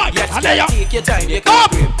grip. What? Yes, and then you take your time, you can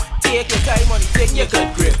grip. Take your time, money, take your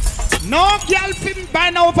good grip. No girl fit buy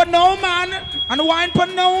now for no man and wine for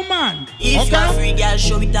no man. If you are free, girl,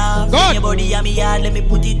 show it off. Bring your body on me yard, let me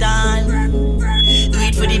put it on. Do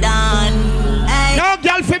it for the dawn. Hey. No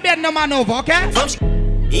girl fit bend no man over, okay?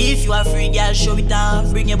 If you are free, girl, show it off.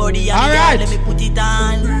 Bring your body on me yard, let me put it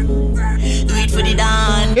on. Do it for the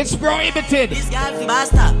dawn. It's prohibited. This girl fi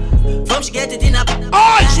basta. From she get it in a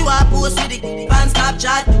she want post with it on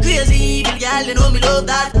Snapchat. Crazy evil girl, you know me love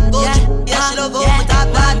that. Yeah, she love how me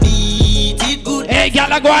talk that. Beat it good. Hey,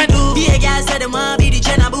 girl, I go and do. Be a girl say them want be the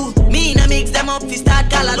Jenna boo. Me na mix them up fi start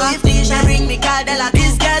color. If they shall bring me Cardella.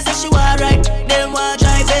 This girl say she want right, them want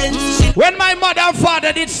drive Benz. When my mother and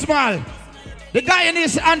father did small, the guy in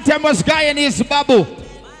his anthem was guy in his babu.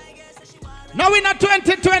 Now in a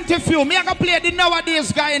 2020 film, me I can play the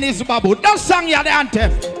nowadays guy in his babu. That song ya the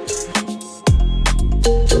anthem.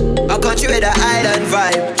 A country with a island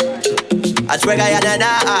vibe. I swear I had an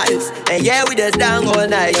eyes. And yeah, we just down all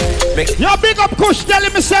night. Yo, big up Kush,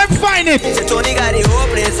 telling me say find it. So Tony got the whole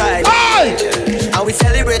place high. And we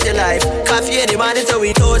celebrate the life. Coffee in the morning so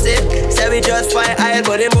we toast it. Say we just find aisle,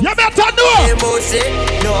 but them you better do it.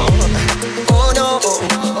 No. Oh no.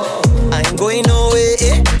 I ain't going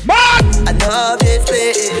nowhere. Man! I love this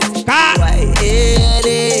place. Why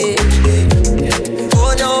it?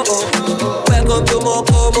 Oh no. Welcome to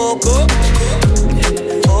Moko.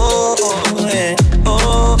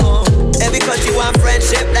 Every country want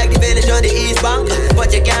friendship like the village on the East Bank.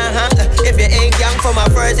 But you can't hang if you ain't young for my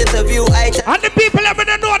first interview. And the people ever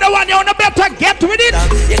don't know the one, you wanna better get with it.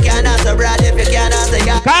 You can't answer Brad if you can't answer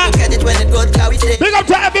God. Look at it when it good, how we say. Big up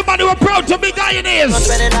to everybody who are proud to be Guyanese.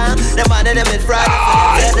 The man of them is fraud.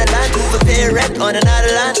 The land to pay rent on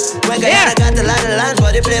another land. When Guyana got a lot of land,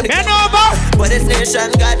 but they play bend over. But this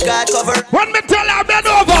nation got cover. When me tell her bend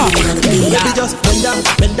over. Baby just bend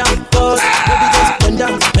down, pause. Baby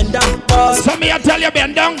just bend down, pause. So me I tell you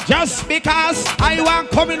bend down just because I want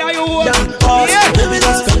come in on you. Yeah. Baby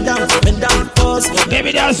just bend down, pause.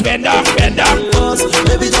 Baby just bend down, pause.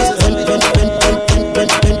 Baby just bend.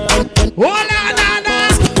 Oh na.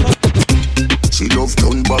 She love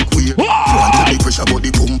turn back way. Want to be pressure but the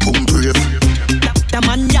pum brave. The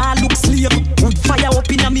man ya look slave. Wood fire up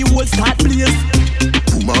in a me whole start blaze.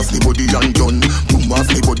 Boom off me body and done. Boom off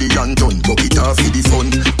me body and done. Buck it off for the sun.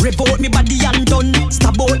 Rev out me body and done.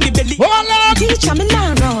 Stab out me belly. Teacher me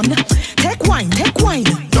now run. Take wine.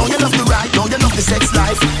 Now you love the ride. Now you love the sex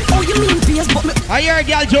life. Oh you mean bass but me. I hear a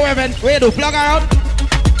girl Joe Evan. Where do plug her out?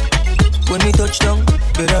 When me touch down,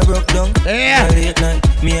 better broke down. Yeah. Late night,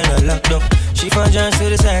 me and her locked down. She found John to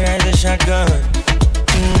the side, ride the shotgun.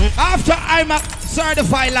 After I'm a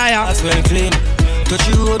certified liar. That's well clean. Touch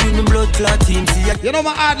you road with me blood clot team. See ya. You know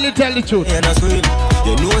my hardly tell the truth. And I scream.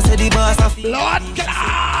 You know say the boss of Lord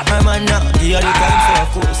God. My man now, give her the time. So of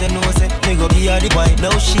course you know say me go give her the wine.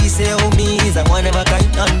 Now she say oh me is a one of a kind.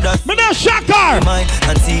 And that's me no shock her.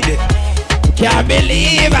 And see that. Can't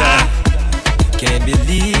believe her. Can't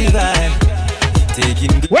believe I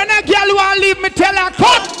taking. When a girl want leave me tell her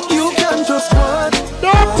cut. You can just run.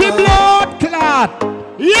 Dirty blood clot.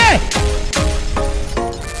 Yeah.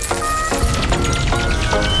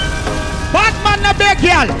 Batman na beg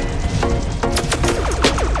girl.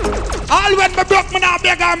 All when me broke me now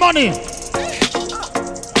beg her money.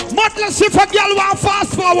 But let's see if a girl want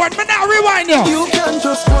fast forward. Me now rewind you. You can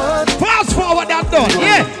just run. Fast forward that done.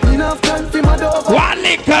 Yeah. Enough time for my dog. One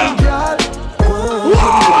liquor.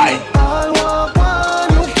 Why?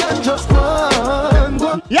 You can just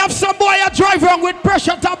run. You have some boy a drive wrong with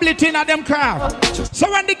pressure tablet in at them car. So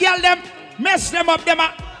when the girl them mess them up, them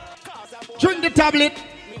drink the tablet.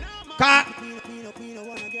 Car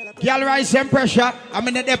girl rise them pressure. I'm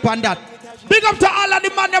in the dep on that. Big up to all of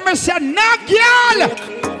the man that say, nah, girl.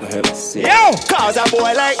 Yo. Cause a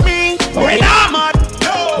boy like me, we not mad.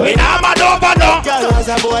 We not mad over no.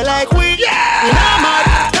 Cause a boy like we, yeah. We not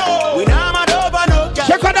mad. We not mad over no.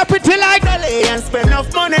 Check on the pretty like Palais and spend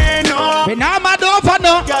enough money, no. We not mad over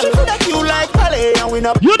no. Girl, you that you like Palais and we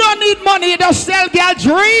not. You don't need money, you just sell girl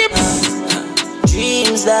dreams.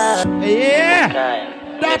 Dreams that.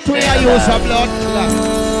 Yeah. That's where I use a blood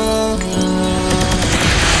clot.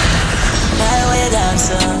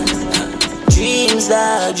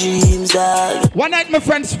 Dreams that. One night my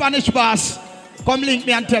friend Spanish boss come link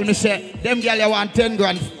me and tell me say them girl you want 10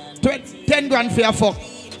 grand 10 grand for your fuck.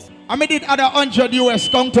 I me did other 100 US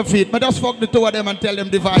counterfeit, but just fuck the two of them and tell them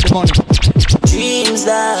divide the money. Dreams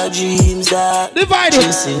that. Divide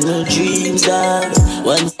it. Dreams that.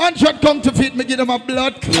 100 counterfeit, me give them a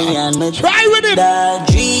blood clot. Try with it.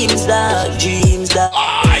 Dreams that.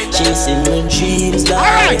 Chasing the dreams that.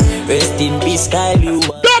 Alright. Rest in peace, Kyle.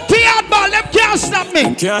 Dirty hardball, them can't stop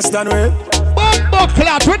me. Can't stand with. Bumbo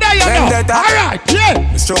clot, where there you know? Alright,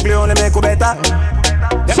 yeah. Struggle only make you better.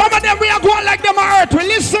 Some of them we are going like them on earth. Well,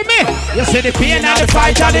 listen to me. You see the pain and the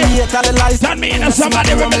fight and the hate and the lies. Turn me into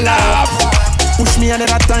somebody with me love. Push me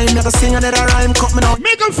another time, never sing another rhyme. Cut me now.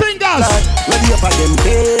 Middle fingers. Ready up again,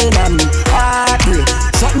 pain and heartbreak.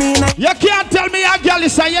 Shut me in. You can't tell me a girl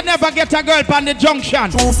is you never get a girl on the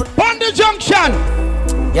junction. On the junction.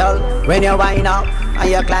 Yo, when you wind up and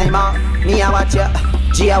you climb up, me I watch you.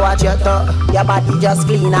 G I watch your toe. Your body just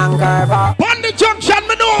clean and curve up. On the junction,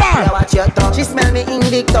 me know her. G I watch your toe. She smell me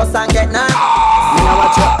Invictus and get nerve. Me I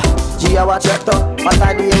watch you. G I watch your toe. What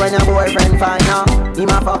I do when your boyfriend find out? He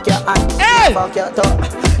ma fuck your hand. Hey. Fuck your toe.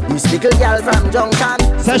 This little girl from junction.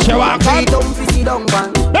 Say she walk up. Bend over.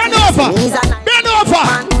 Bend over.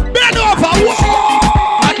 Bend over.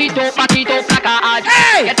 Whoa. Back it up like a hard drive.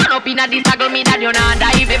 Hey. You turn up in a this taggle me that you not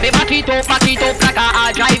die. Baby, back it up like a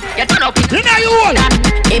hard drive. You turn up in you all.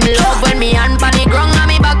 Him love when me and panic ground and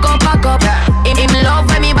me back up. Him love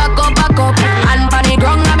when me back up. And panic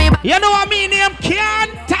ground and me back. You know what I mean? Him can't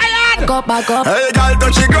tired. Back up. Hey, girl,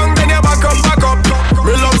 touch the ground, then you back up.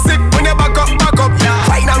 Me love sick when you back up.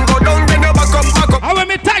 Fine and go down, then you back up. And when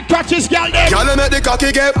me tight crutches, girl, them. Girl, make the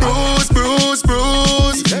cocky get bruise.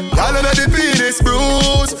 Girl, make the penis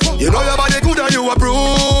bruise. You know your body good and you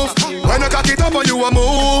approve. When you cock it up and you a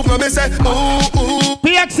move, me say ooh.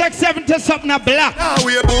 PXX 70 something a black. Now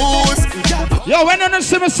we a boost. Yo, when you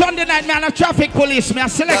see me Sunday night, man, a traffic police, me a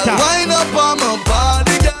selector. Wind up on my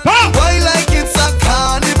body, girl. Why like it's a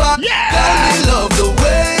carnival? Yeah. Girl, me love the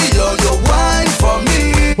way you wine for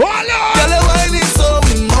me. Hold on. Girl, your wine is so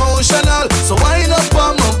emotional. So wind up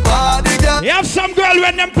on my body, girl. You have some girl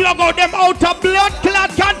when them plug out them out of blood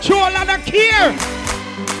clot control and a care.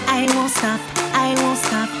 I won't stop.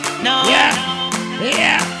 No. Yeah.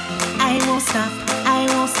 Yeah. I won't stop.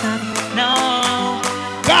 No.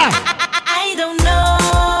 God. I don't know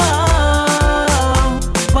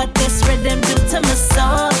what this rhythm do to my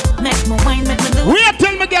soul. Make my wine, make me do. Wait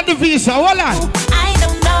till me get the visa. Hold on. I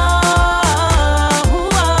don't know.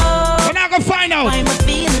 We're not gonna find out. Why am I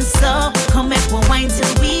feeling so? Come make my wine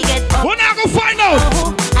till we get up. We're not gonna find out.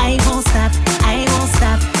 I won't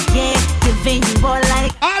stop. Yeah, giving you all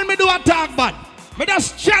like. All me do a talk bad. Me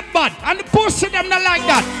just chat bad. And the pussy them not like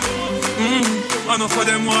that. I know for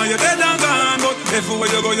them why you're dead and gone, but everywhere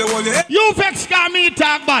you go, you hold your head. You vex can me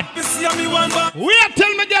talk bad. Wait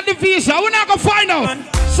till me get the visa. We're not gonna find out.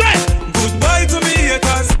 Say goodbye to me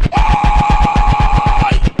haters.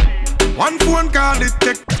 One phone call it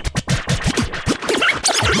take.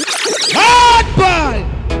 Hardball.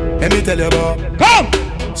 Let me tell you about. Come.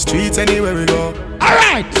 Streets anywhere we go.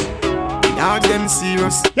 Alright. Dog them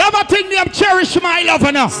serious. You ever think them cherish my love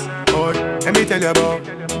enough? Oh, let me tell you about.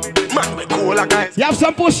 Man, we cool like guys. You have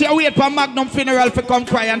some pussy wait for Magnum funeral to come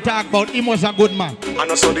cry and talk about him was a good man. And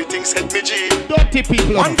also the things hit me G. Dirty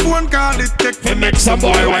people. One phone call it take to make some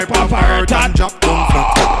boy wipe off her hurt and drop down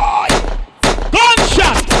flat.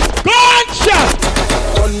 Gunshot!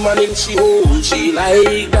 Gunman in she hole, she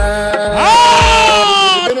like that.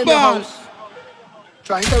 Hardball.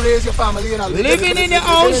 Trying to raise your family and living in your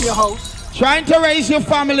house. Trying to raise your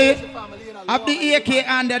family. Have the AK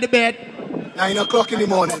under the bed. 9 o'clock in the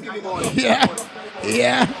morning. Yeah.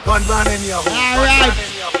 Gun ban in your hole. Alright.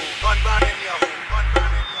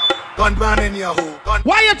 Gun ban in your hole.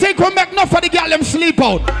 Why you think we make enough for the girl them sleep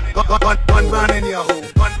out? Gun ban in your hole.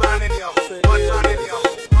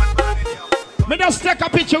 Me just take a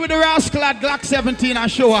picture with the rascal at Glock 17 and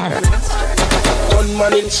show her.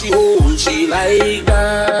 Gunman in she hole, she like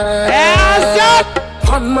that. Yes,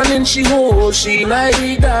 Gunman in she hole, she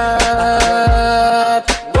like that.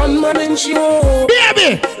 Gunman in she hole.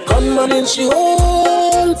 Baby. Gunman in she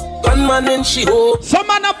hole. Gunman in she hole. Some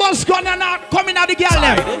man a bus gun and not coming at the girl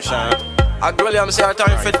them. I really am saying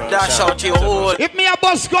time for dash out your hole. If me a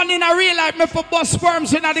bus gun in a real life, me for bus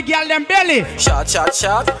sperms in the girl them belly. Shot,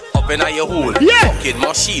 up in your hole. Yeah. Fucking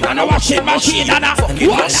machine and a washing machine and a fucking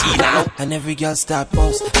machine and a. And every girl start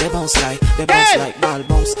bounce. They bounce like ball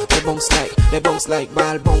bounce. They bounce like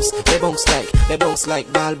ball bounce. They bounce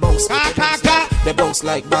like ball bounce. They bounce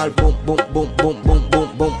like ball boom boom boom boom boom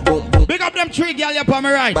boom boom boom boom. Big up them three girl up on me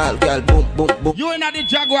right. Ball girl boom boom boom. You in the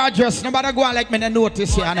Jaguar dress, nobody go on like me and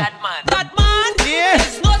notice here. That man, yeah,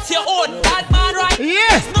 it's not your own. That man, right?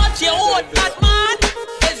 Yeah, it's not your own. That man,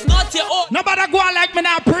 it's not your own. Nobody go on like me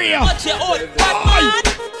now, pray. Not your own. That man,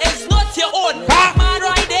 it's not your own. That man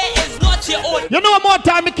right there is not your own. You know, more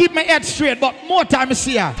time I keep my head straight, but more time I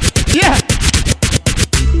see her. Yeah.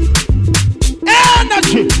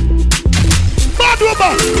 Energy. Bad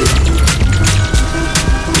woman.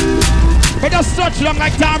 We just touch them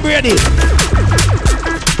like Tom Brady.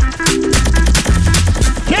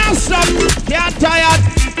 Can't stop, can't tired.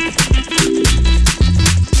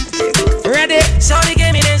 Ready? Shorty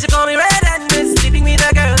gave me this, she call me red and this, sleeping with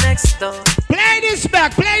the girl next door. Play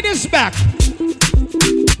this back.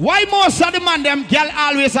 Why most of the man them girl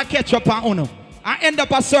always a catch up on uno and end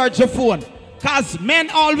up a search the phone? Cause men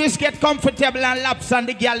always get comfortable and laps and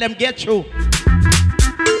the girl them get through.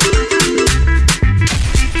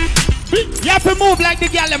 You have to move like the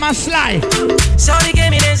girl them and slide. Shorty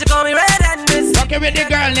gave me this, she call me red and this. Okay with the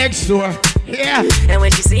girl next door. Yeah. And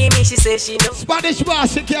when she see me, she says she knows. Spanish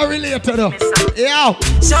boss, she can't relate to them. Yeah.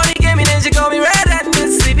 Shorty gave me this, she call me red and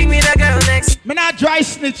this, sleeping with a girl next. Me not dry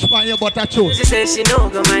snitch for you, but I choose. She says she know,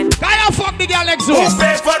 go mind. Can you fuck the girl next door? Who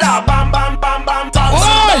paid for that bam bam bam bam?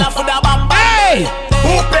 $1,000 for that bam bam. Hey.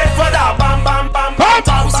 Who paid for that bam bam bam bam?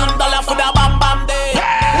 $1,000 for that bam bam day.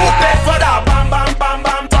 Who paid for that bam bam bam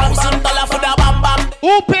bam? $1,000 for that bam bam.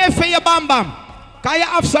 Who pay for your bam bam? Can you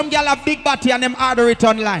have some girl a big body and them order it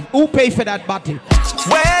online? Who pay for that body?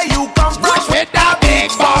 Where you come from with that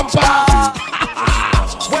big bumper?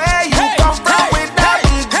 Where you come from with that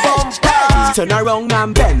big bumper? Turn around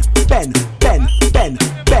and bend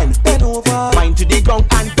over. Wind to the ground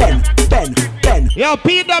and bend. Yo,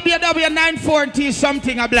 PWW 940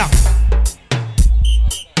 something a block.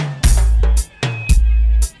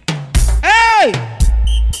 Hey!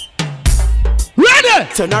 Ready!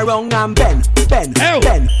 Turn around and bend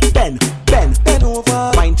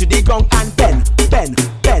over. Wind to the ground and bend.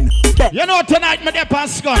 You know tonight me dey on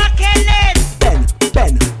skunt.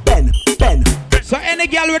 Bend. So any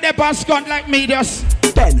girl with dey on skunt like me just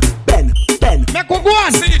bend. Make we go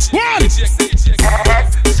on. Head,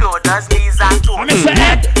 shoulders, knees and toes. I'm say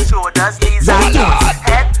head, shoulders, knees and toes.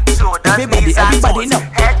 Head, shoulders, knees and toes.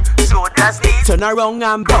 Head, shoulders, knees. Turn around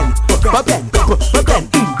and bend.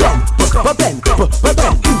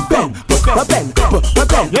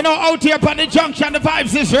 You know out here on the junction the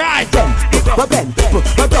vibes is right.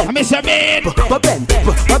 I'm say bend.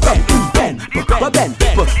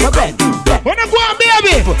 Wanna go on,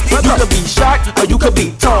 baby? You could be short or you could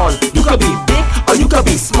be tall. You could be big or you could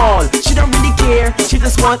be small. She don't really care, she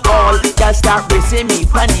just want all. Girl start racing me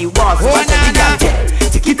on the walls. Oh, nah.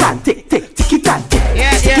 Tick it and tick. Tick it and tick.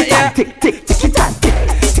 Yeah. Tick it and tick. Tick it and tick.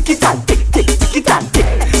 Tick it and tick. Tick it and tick.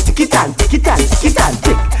 Tick it and tick. Tick it and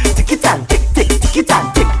tick. Tick it and tick. Tick it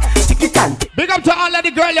and tick. Tick it and tick. Big up to all of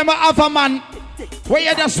the girls you have a man where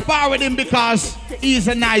you just spar with him because he's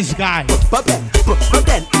a nice guy.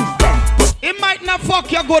 He might not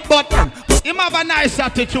fuck you good, but he have a nice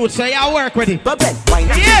attitude, so you work with him.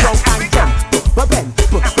 Yeah.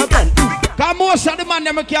 Cause most of the man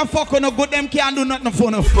them can't fuck on no good, them can't do nothing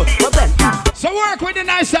for no. So work with the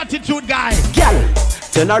nice attitude guy. Girl,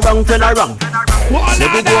 turn around.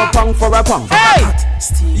 Let me go a pound for a pound. Hey!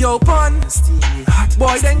 Yo, pun,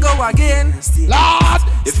 boy, then go again. Lord!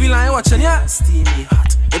 You feel like watching, yeah? Steamy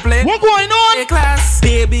hot. You play what going on? A-class.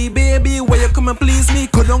 Baby, where you come and please me?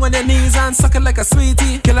 Go down on your knees and suck it like a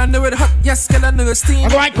sweetie. Kill under it hot, yes, kill under it steam. I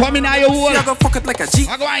go and come in your hole. I go fuck it like a G.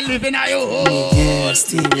 I go and live in your hole. Yeah,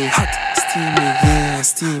 steamy hot, steamy, yeah,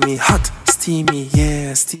 steamy hot. Steamy,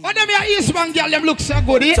 yeah, steamy. What them your Eastman girl, them look so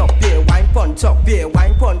good, eh? Top here, wine pon top here,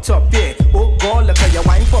 wine pon top here. Oh God, look at your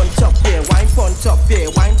wine pon top here, wine pon top here,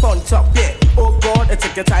 wine pon top here. Oh God,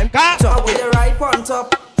 take your time. Top with your right pon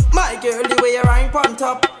top. My girl, the way you ride pon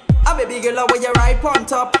top. A baby girl, the way you ride pon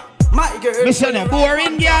top. My girl. Listen, a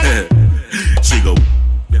boring girl. She go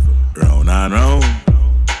round and round,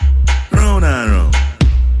 round and round,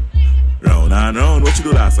 round and round. What you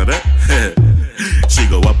do last of that? She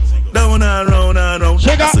go up. Down and round and round.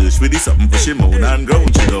 I search for this something for she moan and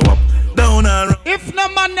ground. She go up, Down and round. If no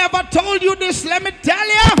man never told you this, let me tell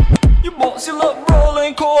you. You bossy look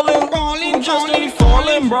rolling, calling, just ain't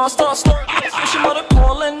falling, bro. Start, she mother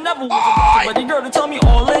calling. Never was a buddy girl to tell me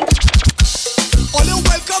all in. Only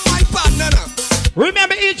welcome my partner.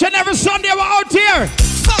 Remember each and every Sunday we're out here.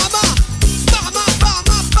 Mama.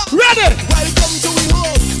 Ready? Welcome to we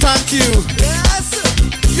home. Thank you. Yes.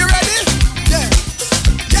 You ready? Yeah.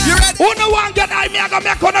 You ready? Who no one get I gonna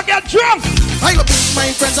make one get drunk? I go bring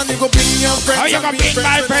my friends and you go bring your friends. How you gonna bring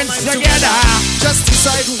my friends together? Just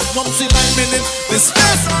decide who wants to line in this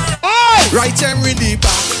space. Oh! Right hand in the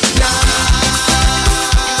back.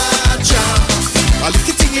 A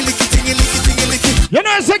licky tingy, licky tingy, licky tingy, licky. You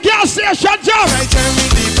know it's a gas station job. Right hand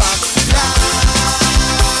in the back.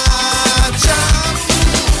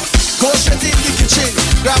 Go straight in the kitchen,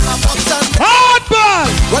 grab a box and hard ball.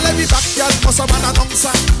 Well, every backyard must have an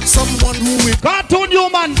announcer, someone who will cartoon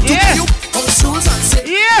human. Yeah. You house rules and say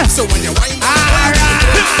yeah. So when you wind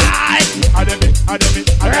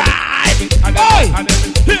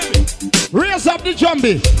raise up the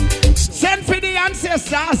jumbie. Send for the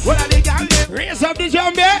ancestors. What are they got? Raise up the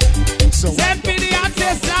jumbie. Send for the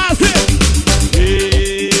ancestors.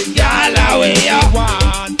 Girl, away you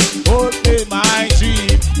want. Hold me my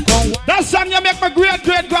dream. That song you make my great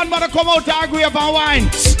grandmother come out our grave and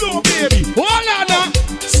wine. Slow baby. Hold on now.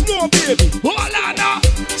 Slow baby. Hold on now.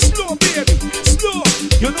 Slow baby. Slow.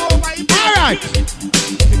 You know why? Alright.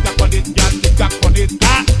 Tick up on it, girl. Tick up on it.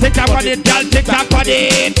 Tick up on it, girl. Tick up on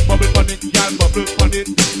it. Bubble on it, girl. Bubble on it.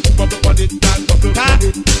 Bubble on it, girl. Bubble on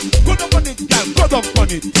it. Go down on it, girl. Go down on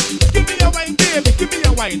it. Give me a wine, baby. Give me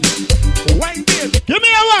a wine. Wine, baby. Give me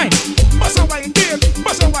a wine. Bust a wine, baby.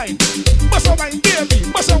 Bust a wine. Bust a wine, baby.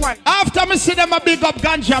 Bust a wine. After me see them a big up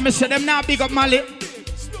ganja, me see them now big up Mali.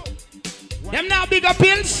 Them now big up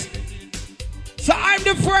pills. So I'm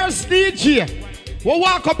the first DJ. We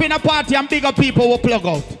walk up in a party and big up people will plug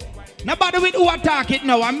out. Nobody with who attack it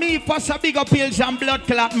now. And me first a big up pills and blood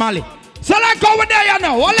clot Mali. So like over there you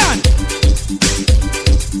know. Hold on.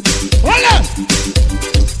 Hold on.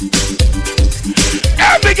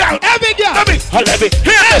 Every girl.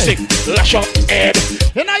 Hear music. Lash up head.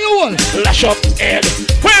 You know you will. Lash up head.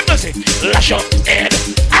 Hear music. Lash up head.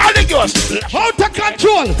 All the girls. Out of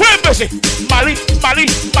control. Hear music. Mali.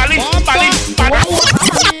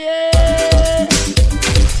 Yeah.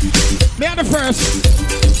 Me are the first.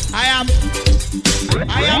 I am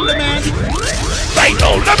the man. Right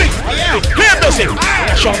now, let me. Hear music.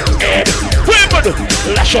 Lash up head. Hear music.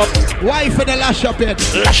 Lash up. Why for the lash up head?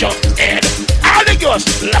 Lash up head. All the girls.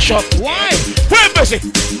 Lash up. Why? Hear music.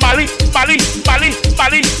 Mali.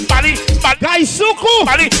 Guys, Suku.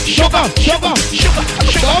 Mali. Sugar.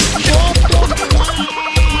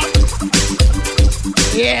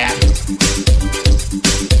 Yeah.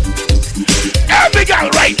 Every girl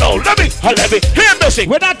right now, let me hear music.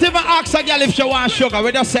 We don't even ask a girl if she want sugar.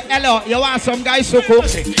 We just say, hello, you want some guys Suku?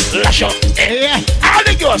 Lash up. Yeah. All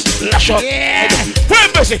the girls, lash up. Yeah. Hear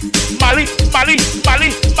music. Mali.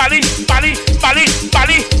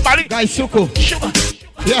 Guys Suku. Sugar.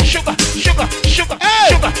 Yeah. Sugar.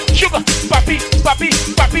 Hey. Sugar. Papi.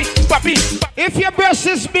 If your breast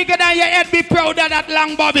is bigger than your head, be proud of that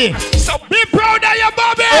long bobby. So be proud of your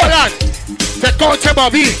bobby. Hold on. Take out your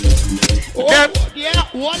bobby. Oh, them, yeah,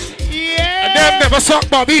 one, yeah. Them never suck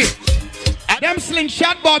bobby. Them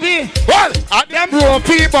slingshot bobby. Well, them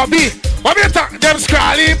ropey bobby. What you talk? Them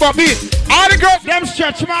scrawly bobby. All the girls. Them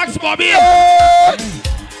stretch marks bobby.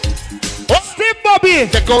 Stiff bobby.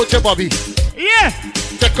 Take out your bobby. Yeah.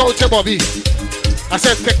 Take out your bobby. I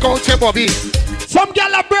said take out your bobby. Some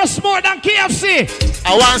girl have breast more than KFC.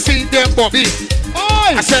 I want to see them bobby.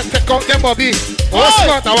 Oi. I said take out them bobby. Oh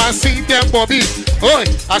Scott, I want to see them bobby. Oi.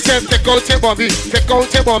 I said take out your bobby. Take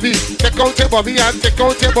out your bobby. Take out your bobby and take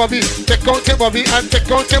out your bobby. Take out your bobby and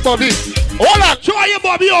take out your bobby. Hold on. Show your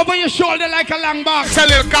bobby over your shoulder like a long box. It's a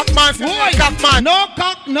little cock man. Cock man. No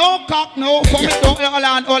cock, no. For me,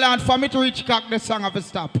 hold on. For me to reach cock, the song have to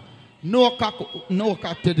stop. No cock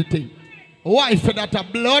to the thing. Why for that a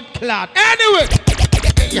blood clot? Anyway.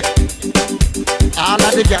 All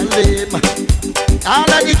of the girl.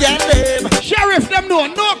 Sheriff, them know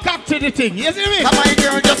no cock to the thing. You see me? Come on,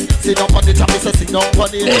 girl, just sit down on the top. It's a sit down on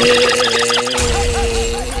the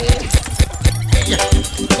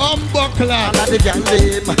Bumbuckler. All of the girl.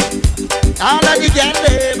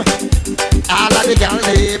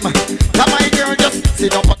 Come on, girl, just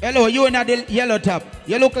sit down. Hello, you in the yellow top.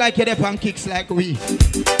 You look like you're there on kicks like we.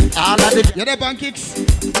 You're there on kicks.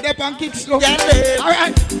 You're there on kicks. All right.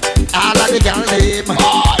 All of the girl name.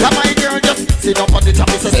 Come on, girl, just sit down on the top.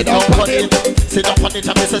 It's a sit down on it. Sit down on the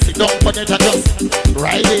top. It's a sit down on it. Just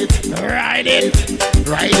ride it.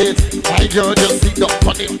 ride it. My girl just sit up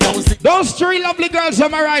on it, don't sit. Those three lovely girls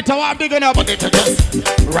on my right, I want big enough. Just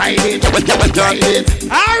ride it, ride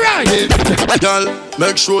it. All right. Girl,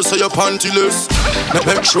 make sure so your pantyless.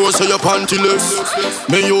 Make sure so your pantyless.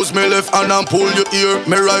 Me use me left hand and pull your ear.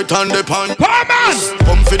 Me right hand the pan.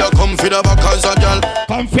 Come for the back as a girl.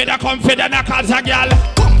 Come for the neck as a girl.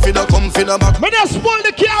 Come for the back. Me just pull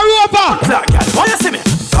the car over. Black girl, why you see me?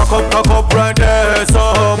 Cock up right there,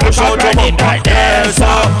 so push out your bump right there, so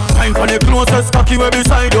time for the closest cocky way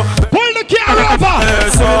beside you. Pull the car over.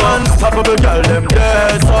 So top of the girl them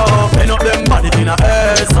there, so bend up them body in a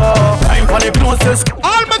air, so time for the closest.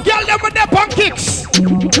 All my girl them with their punk kicks.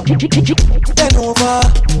 Bend over,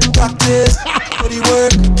 practice for the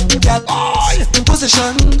work, girl.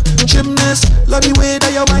 Position, gymnast, love the way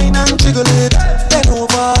that you whine and jiggle it. Bend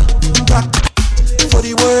over, practice for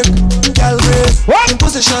the work, girl. What?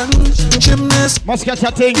 Position, gymnast. Must get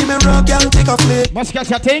your thing. Give me rock, girl, take a flick. Must get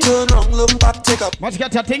your thing. Turn round, look back, take up. Must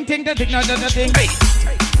get your thing, the thing. Hey!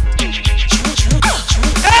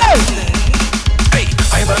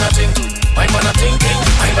 I'm gonna think, I'm gonna thinking,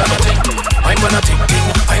 I'm gonna think, I'm gonna thinking,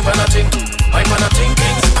 I'm gonna think, I'm gonna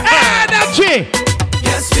thinking. Energy!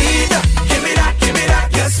 Yes, speed, give me that,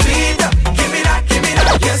 yes, speed, give me that,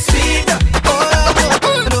 yes, speed.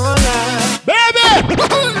 Baby!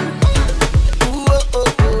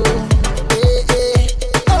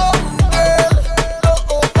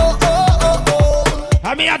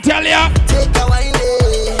 I tell ya. Take a wine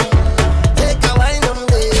day, take a wine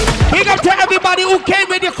day. Big up to everybody who came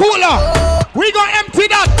with the cooler. We gonna empty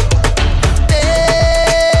that.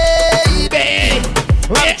 Baby,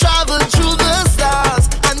 I traveled through the stars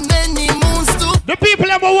and many moons too. The people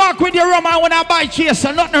that will walk with your rum and when I buy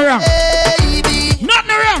chaser, nothing wrong. Baby,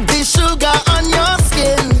 nothing wrong. The sugar on your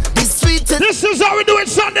skin, the sweetest. This is how we do it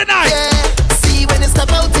Sunday night. Yeah. See when you step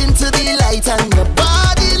out into the light and your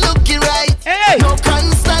body looking right. Hey. No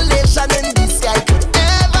constellation in the sky could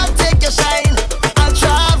ever take your shine. I'll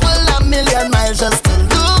travel a million miles just to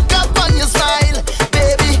look up on your smile.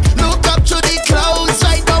 Baby, look up to the clouds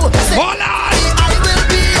right now. Hold on. I will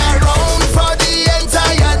be around for the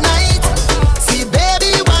entire night. See,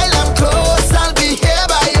 baby, while I'm close, I'll be here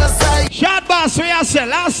by your side. Short boss, we are saying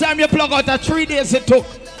last time you plug out 3 days it took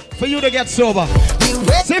for you to get sober.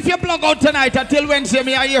 See if you plug out tonight until Wednesday,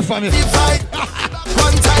 me I hear from you.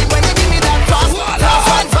 One time when you give me that fast wine.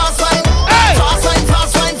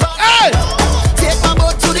 Hey! Take my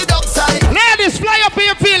boat to the dock side. Ladies, fly up in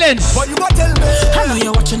your feelings. What you gonna tell me? I know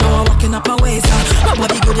you're watching now, walking up a ways.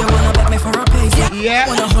 Nobody good, you wanna bet me for a pace. Yeah.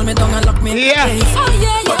 Wanna hold me down and lock me in the place. Oh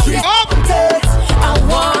yeah. I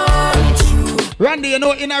want you. Randy, you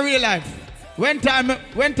know, in a real life, when time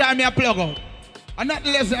you plug out, I'm not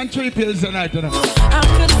less than 3 pills tonight, you know. I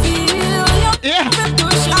could feel your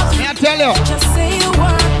I tell you. Just say you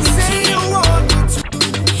want, say you want.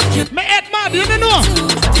 Me head mad, you don't know.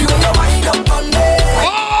 You wind up on me.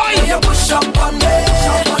 Oh, you push up on me.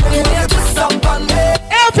 You twist up on me.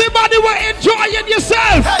 Everybody were enjoying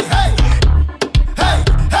yourself.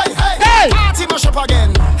 Hey. Party mash up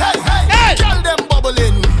again. Hey. Girl them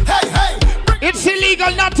bubbling. Hey. It's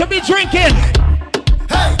illegal not to be drinking.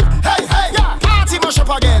 Hey. Yeah. Party mash up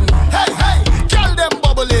again. Hey. Girl them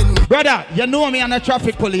bubbling. Brother, you know me and the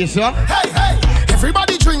traffic police, huh? Hey.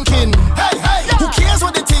 Everybody drinking. Hey. Who cares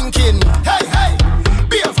what they thinking? Hey.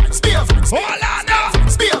 Beer vibes. Hold on now.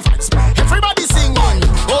 Beer vibes. Everybody singing.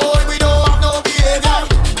 Oh, we don't have no behavior.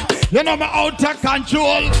 You know me out of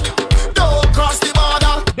control. Don't cross the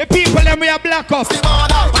border. The people them we are black up. The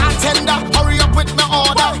border. Bartender, hurry up with my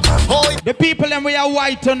order. Oh. The people them we are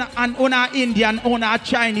white and on are Indian, on are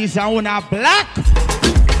Chinese and on are black.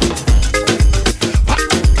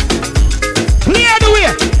 Clear the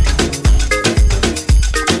way.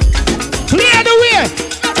 Clear the way.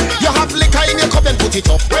 You have liquor in your cup and put it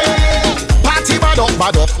up. Party bad up.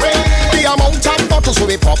 The amount of bottles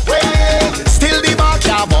we pop. Still the bar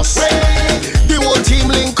can't bust. The whole team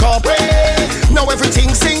link up. Now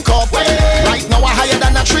everything sync up. Right now we're higher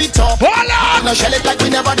than a treetop. Hold on. Now shell it like we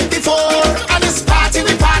never did before. And it's party,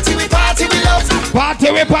 we love.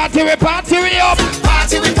 Party, we up. Party, we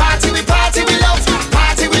love.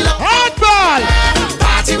 Party, we love. Hardball.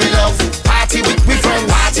 Party, we love. Party with we friends.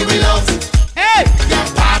 Party, we love. Hey. Yeah,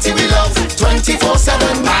 party, we love.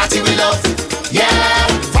 24/7. Party, we love. Yeah.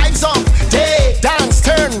 Vibes up. Day, dance,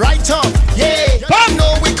 turn right up. Yeah. You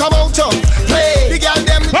know we come out up. Play. The girl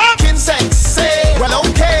them looking sex. Say, well,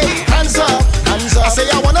 okay. Hands up. I say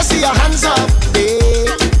I wanna see your hands up.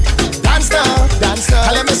 Yeah. Dance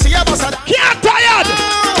now. Let me see your boss. Can't tired.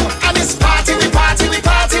 And it's party, we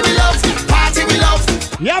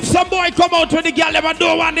You have some boy come out with the girl them and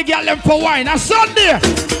don't want the girl them for wine. A Sunday.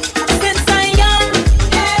 Since I'm young,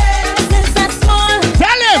 since I'm small,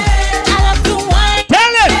 tell him. I love to wine.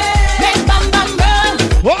 Tell him. Make bam bam roll.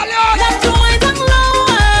 Hold on. Love to wine down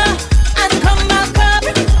lower and come back up.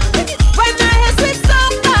 When I hear sweet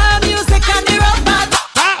soca music and the rock band,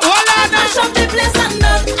 mash up the place and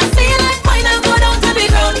up. I feel like wine and go down to the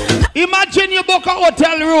ground. Imagine you book a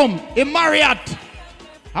hotel room in Marriott.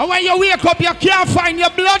 And when you wake up, you can't find your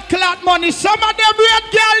blood clot money. Some of them red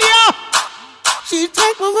girl, yeah. She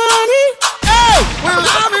take my money. Hey! Well,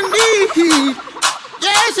 I'm in need.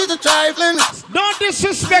 Yeah, she's a trifling. Don't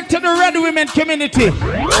disrespect to the red women community.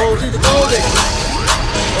 Oh, she's a golden.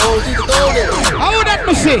 Oh, she's a golden. How would that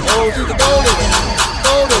be say? Oh, she's a golden.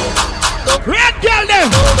 Red girl, them.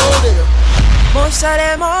 Most of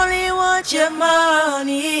them only want your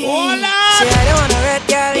money. Hola. See, I don't want a red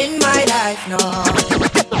girl in my life, no.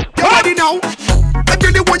 Ready now? I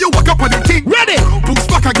tell you when you walk up on the thing. Ready? Boots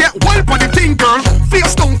back, I get wild on the thing, girl.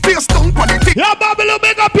 Face down on the thing. Yeah, Babylon,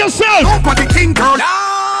 big up yourself. Up on the thing, girl.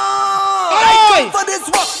 I come for this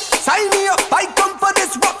work. Sign me up. I come for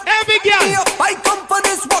this work. Every girl. I come for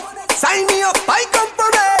this work. Sign me up. I come for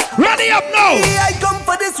it. Ready up now. I come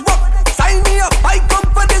for this work. Sign me up. I come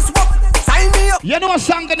for this work. Sign me up. You know a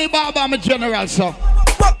song in the bar, I'm a general, so.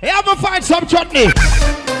 You ever find some chutney?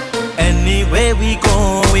 Anywhere we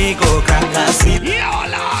go crack a seat. Yeah,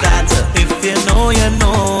 Lord. That if you know,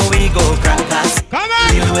 we go crack a seat. Come on.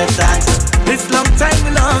 Deal with that. This long time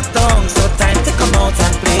we locked down, so time to come out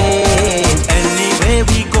and play. Anywhere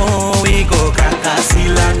we go crack a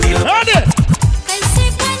seal and deal. Ready?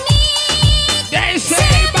 They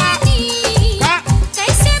say bani.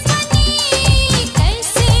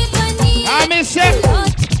 I miss it.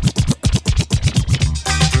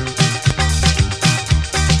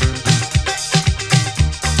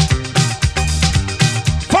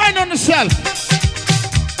 Find on yourself.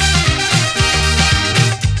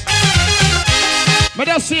 Me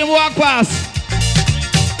just see him walk past.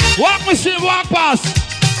 Walk me, see him walk past.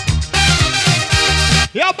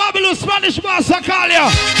 Yo, Babylon Spanish boss, I call you.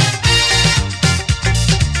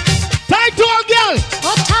 Tight to a girl.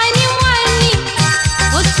 Oh, tiny one,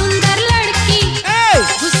 oh, sundar ladki. Hey.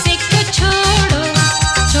 Gusse ko chodo,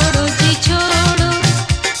 chodo ji chodo.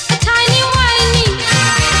 Tiny one,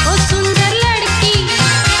 oh, sundar ladki.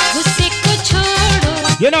 Gusse ko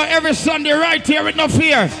chodo. You know, every Sunday right here with no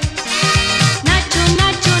fear. Nacho,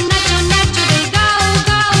 nacho, nacho, nacho, de gao,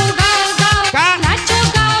 gao, gao, gao. Nacho,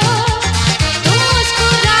 gao, tum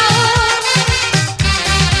muskurao.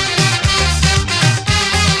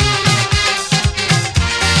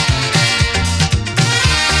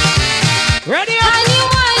 Ready up? Tiny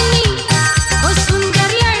one, oh,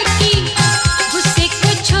 sundar ladki. Gusse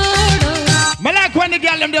ko chodo. I like when the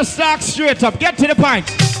girl them just talk straight up. Get to the point.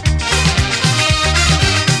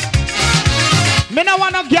 Me no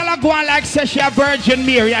want no girl go on like say she a Virgin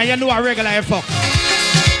Mary and you know a regular fuck.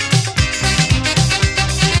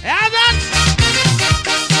 Evan?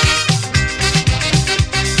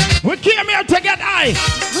 We came here to get high.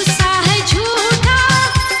 गुस्सा है झूठा,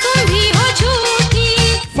 तुम भी हो झूठी.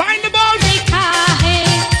 Find the ball. देखा है,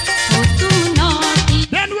 हो तुम naughty.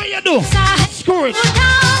 Then what you do? गुस्सा है Screw it. झूठा,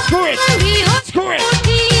 Screw it. तुम भी हो Screw it.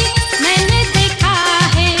 झूठी. मैंने देखा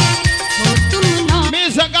है, हो तुम naughty.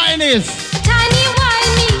 Mr. Guinness. Tiny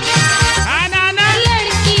whiny,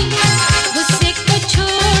 लड़की, गुस्से को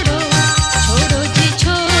छोड़ो, छोड़ो जी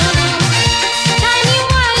छोड़ो. Tiny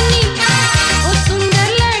whiny, ओ सुंदर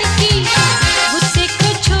लड़की, गुस्से को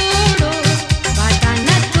छोड़ो, वादा न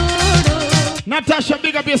तोड़ो. Natasha,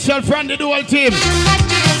 big up yourself, friend, the whole team.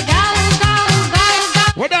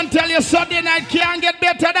 We don't tell you Sunday night can't get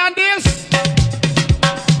better than this.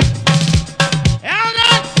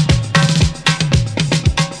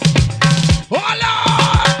 Oh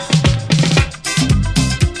Lord!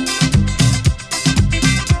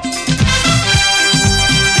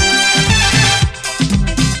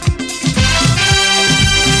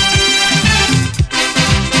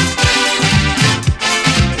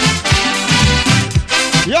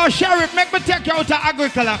 Yo, Sheriff, make me take you out to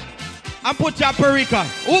Agricola and put you a perica.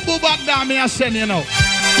 Who go back down me and send you now?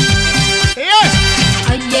 Yeah!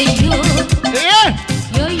 Yeah!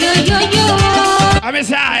 Yo yo yo yo. I miss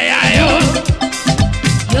yo.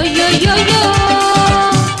 Yo yo yo yo.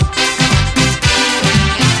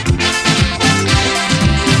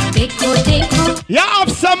 Dekho dekho. You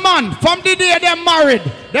have some man from the day they married.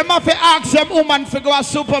 Them have to ask them woman to go to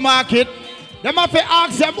supermarket. Them have to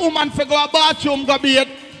ask them woman to go to bathroom go bathe.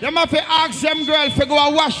 Them have to ask them girl to go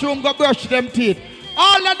to washroom go brush them teeth.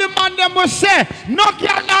 all of the man them will say, no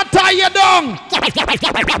girl not tie you down.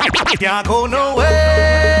 Can't go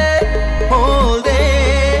nowhere all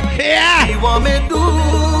day. Yeah. She want me do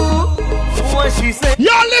what she say.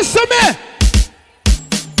 Yo, listen me.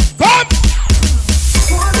 Come.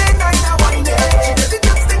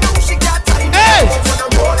 Hey.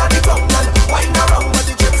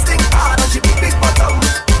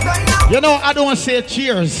 You know, I don't say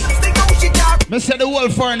cheers. I say the whole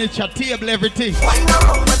furniture, table, everything. Yes,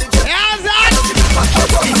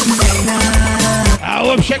 I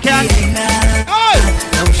hope she can.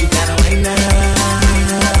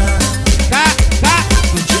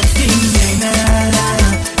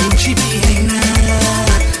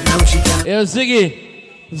 Yo,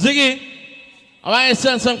 Ziggy, I want you to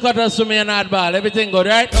send some cutters to me and Hardball. Everything good,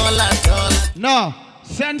 right? No,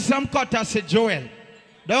 send some cutters to Joel.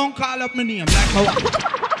 Don't call up my name like how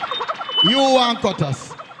you want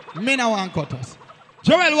cutters. Me no want cutters.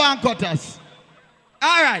 Joel want cutters.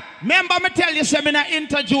 All right. Remember me tell you, say me not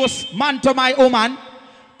introduce man to my woman.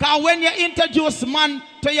 Because when you introduce man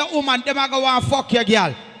to your woman, them are going to want to fuck your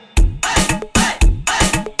girl.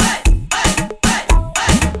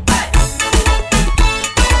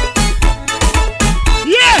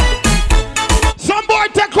 Yeah. Some boy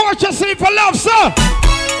take coach you see for love, sir.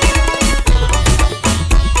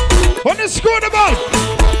 On the screw the ball.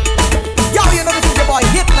 Yo, you know this is your boy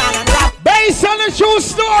Hitman and rap. Based on a true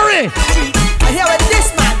story. I hear it this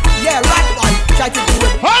man. Yeah, rap boy. Try to do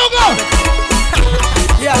it. Hold on.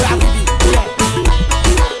 Yeah, rap yeah.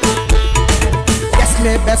 Yes,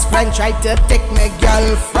 my best friend tried to take my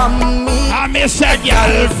girl from me. I miss a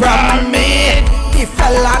girl from me. The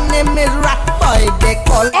fella name is Rat Boy. They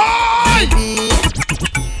call me.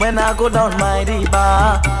 When I go down my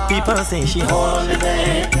bar, people say she holding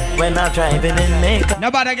me. When I driving in makeup,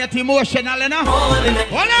 nobody get emotional, you know? Holding me. If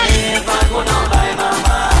I go down by my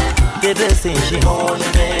bar, they just say she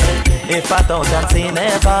holding me. If I don't dance, say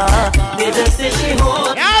never. They just say she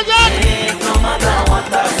holding me. No matter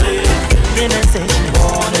what I say, they just say she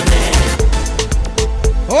holding me.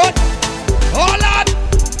 Hold on.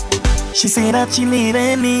 She say that she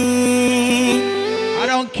leaving me. I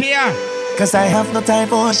don't care. Cause I have no time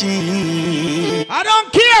for she. I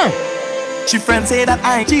don't care. She friends say that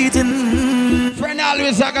I cheating. Friend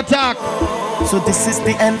always like a talk. So this is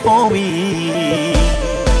the end for me.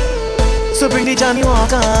 So bring the Johnny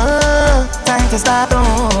Walker. Time to start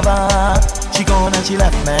over. She gone and she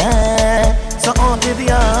left me. So on to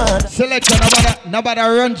the other. Selector, nobody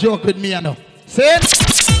run joke with me, you know. See it?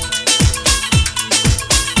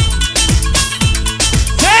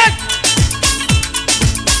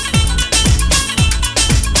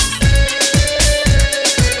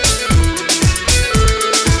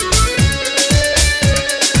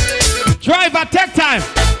 Driver, take time.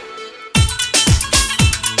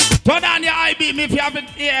 Turn on your I-beam if you haven't.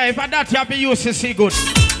 Yeah, if I that you have to use to see good.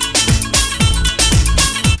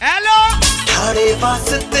 Hello? Thare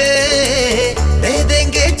vaste de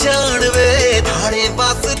denge janve. Thare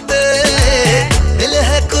vaste dil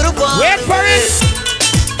hai qurban. Wait for it.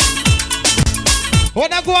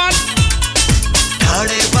 Hold on, go on.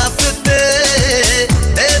 Thare vaste.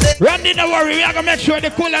 Randy, don't worry, we are gonna make sure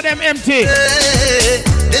the cooler them empty.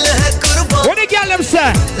 What the girl them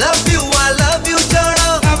say? Love you, I love you,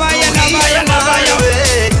 Jana. Love you.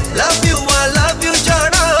 Love you, I love you,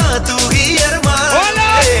 Jana. Tu hi arman. Hola.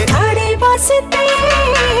 Thare vaste de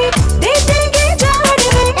denge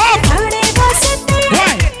janve. Thare vaste.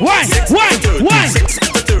 Why?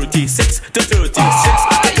 36 to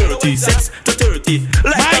 36 to 30.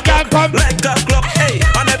 My girl come. Like a clock, hey.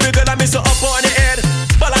 And every girl I miss you up on the head.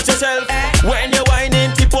 Balance yourself. When you're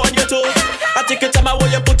whining, tip on your toe. I take it time, I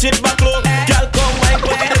want you put it back low. Girl, come wine,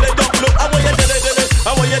 put it in the down low. I want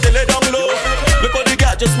you till it down low. Look how the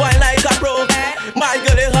girl just whine like a pro. My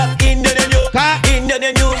girl is hot, Indian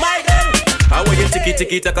and you, my girl. I want you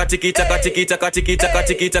tiki taka. I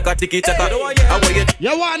want you.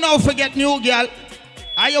 You want to forget new girl?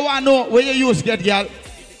 And you want to know where you use get girl?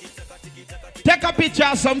 Take a picture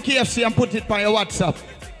of some KFC and put it on your WhatsApp.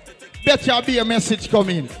 Bet you'll be a message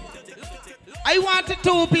coming. I want a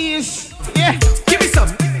 2-piece. Yeah. Give me some.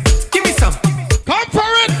 Come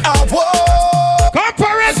for it. Come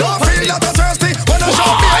for it. Don't feel that I'm thirsty when I show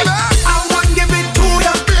baby. I want to give it to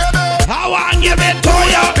you, baby. I want to give it to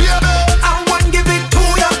you, baby. I want to give it to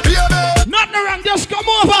you, baby. Nothing wrong, just come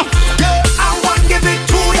over. Yeah. I want to give it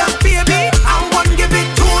to you, baby. I want to give it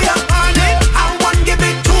to you, honey. I want to give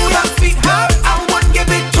it to you, sweetheart. I want to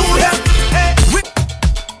give it to you. Hey,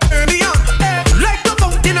 early on, like the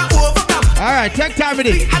fountain of overcome. All right, take time with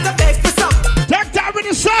it. I beg for some. Take time with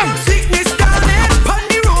the song. Sickness down there, on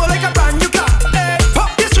the road like a brand new car.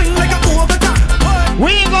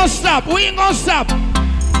 gonna stop. We ain't gonna stop.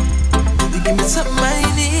 You give me something I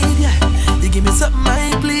need, yeah. You give me something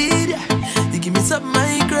I bleed, yeah. You give me something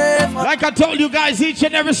I crave. Like I told you guys, each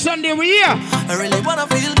and every Sunday we here. I really wanna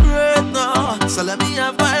feel great now, so let me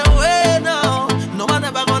have my way now. No one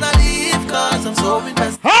ever gonna leave, cause I'm so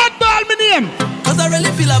invested. Hardball me name. Cause I really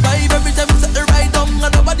feel a vibe every time you set the right down.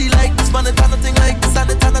 And nobody like this man, the kind of thing like this and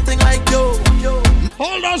the kind of thing like yo.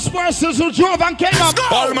 All those persons who drove and came up.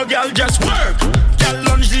 All my girl just work. Girl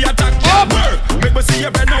lunge the attack, girl work. Make me see you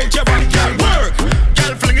bend out your back, girl work.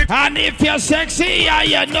 Girl fling it. And if you're sexy, yeah,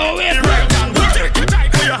 you know it. Right, girl work. Take it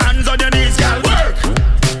tight, put your hands on your knees, girl work.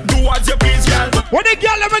 Do what you please, girl. When the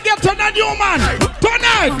girl ever get to that new man,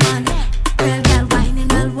 tonight. Girl, whining,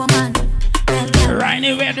 girl, woman.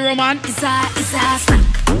 Whining with the woman. It's a snack.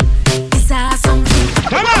 It's a something.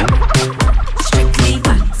 Come on. Strictly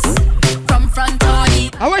facts. From front or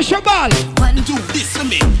deep. I wish your ball. One, do this to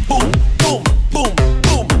me. Boom, boom, boom,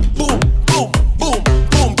 boom, boom, boom, boom,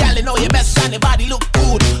 boom. Girl, you know your best and your body look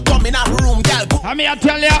good. Come in our room, girl. I mean, I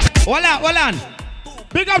tell you, hold on.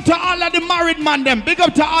 Big up to all of the married man them. Big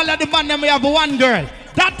up to all of the man them. We have one girl.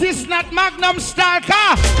 That is not Magnum Star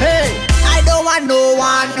car. Hey, I don't want no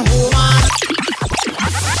one woman.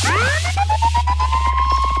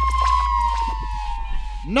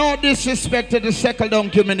 No disrespect to the second down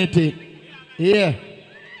community. Yeah.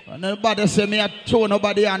 Nobody say me I throw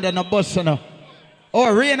nobody under the bus. No.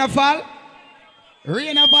 Oh, rain a fall?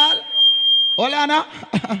 Rain a fall? Hold on now.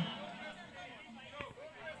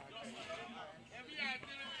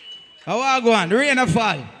 How are going? Rain a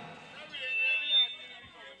fall?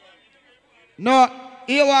 No,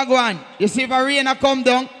 here we go on. You see if a rain a come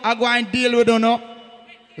down, I go and deal with you no.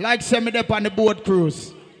 Like send me up on the boat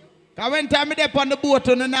cruise. Because when time me up on the boat,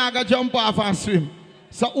 you not go jump off and swim.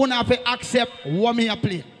 So you have to accept what me a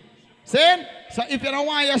play. See? So if you don't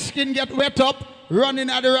want your skin get wet up, run in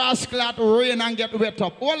at the rascal rain and get wet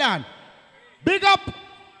up. Hold on. Big up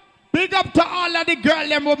to all of the girls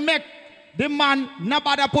them who make the man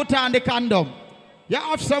nobody put on the condom. You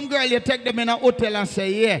have some girl, you take them in a hotel and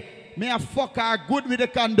say, yeah, me a fuck her good with the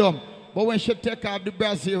condom. But when she take off the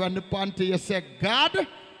brassiere and the panty, you say, God,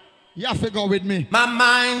 you have to go with me. My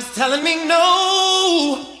mind's telling me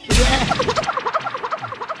no. Yeah.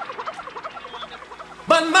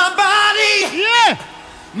 But my body, yeah.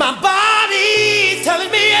 My body's telling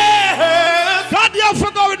me yes. God, you have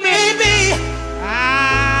to go with me. Baby,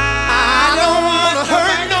 I don't want to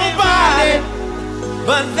hurt nobody.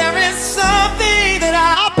 But there is something that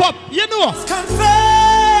I up, you know.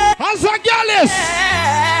 Confess. As a girl is.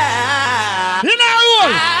 You know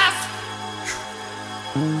what?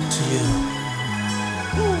 To you.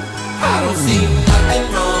 I don't see nothing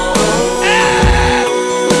wrong.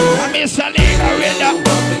 I miss a little window.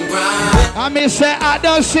 I miss say I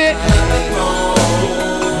don't see nothing wrong.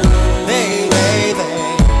 Baby.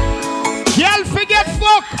 Girl forget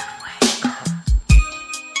fuck.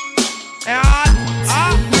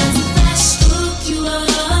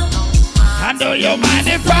 And do you mind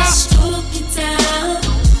if I stroke it down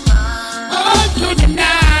all through the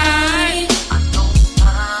night?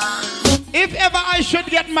 If ever I should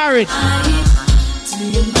get married,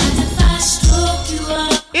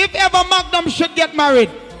 if ever Magnum should get married,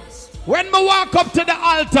 when me walk up to the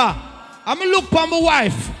altar, I'm going to look for my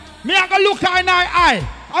wife. Me I going to look her in her eye.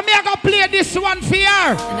 And me I going to play this one for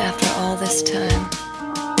her. And after all this time,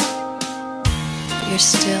 you're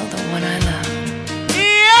still the one I love.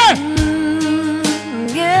 Yeah.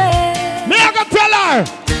 Yeah. Me I going to tell her.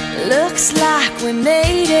 Looks like we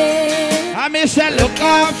made it. I may say, look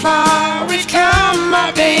how far we come,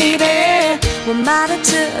 my baby. We might have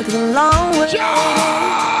took the long way.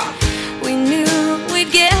 Yeah. We knew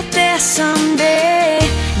we'd get there someday.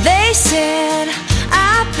 They said,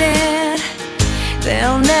 I bet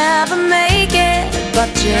they'll never make it.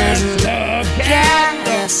 But just look at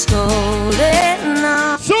us holding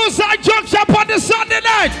on. Suicide Junction on the Sunday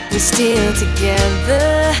night. We're still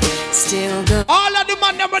together, still good. All of the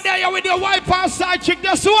man number there with your wife and side chick,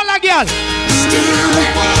 that's all again.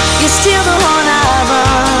 You're still the one I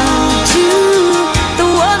run to, the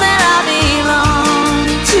one that I belong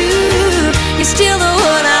to. You're still the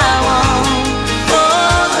one I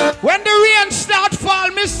want. When the rain start fall,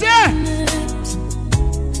 me say.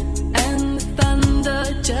 And the thunder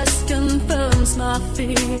just confirms my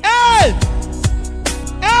fear. Hey!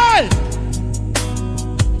 Hey!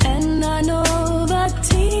 And I know that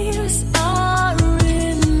tears are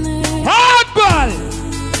in there. Hardball!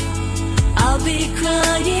 I'll be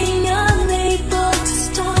crying, unable to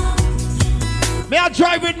stop. May I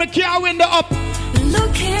drive with my car window up?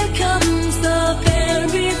 Look, here comes the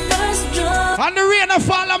very first drop. And the rain a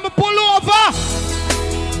fall and me pull over.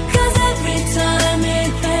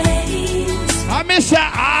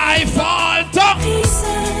 boy falter.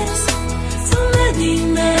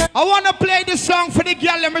 I want to play this song for the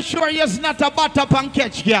girl. Let me sure you're not a butt up and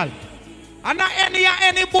catch girl. And not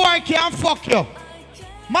any boy can fuck you.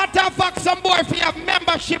 Matter of fact, some boy if you have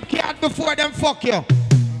membership card before them fuck you.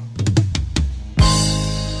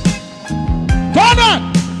 Turn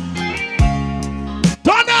on!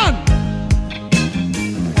 Turn on!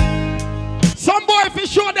 Some boy if you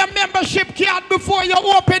show them membership card before you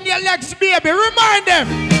open your legs, baby, remind them.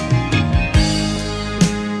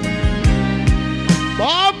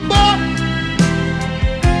 Bamba!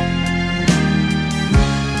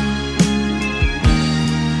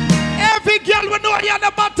 Every girl will know you're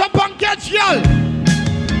the bottom and catch y'all.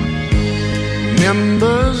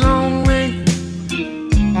 Members only.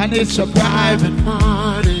 And it's a private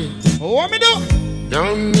party. What me do?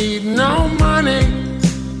 Don't need no money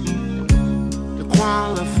to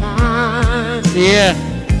qualify. Yeah,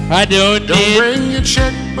 I don't need. Bring your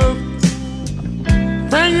checkbook.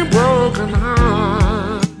 Bring your broken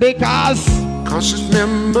heart. Because it's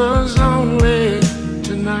members only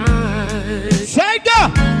tonight. Say go.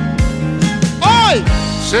 Oi!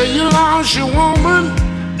 Say you lost your woman.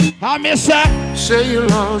 I miss her. Say you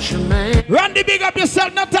lost your man. Randy, big up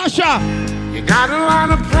yourself, Natasha. You got a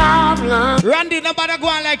lot of problems. Randy, nobody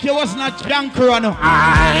going like you was not drunk, Rono.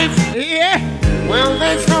 Yeah. Well,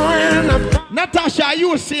 they throw in a... Natasha,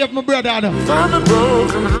 you save my brother. From a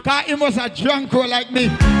broken heart. Cause he was a drunk like me.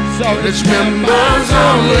 So it's members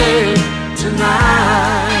only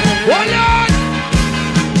tonight. Hold on.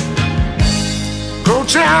 Go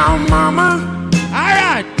tell mama.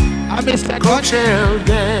 Alright. I missed that. Go tell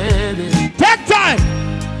daddy. Take time.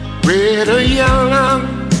 Red or yellow.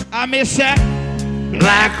 I miss it.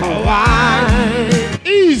 Black or white.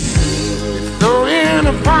 Easy. Throw in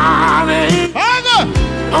a party.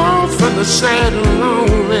 All for the sad and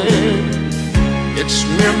lonely. It's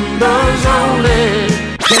members only.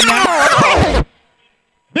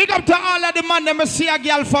 Big up to all of the man that see a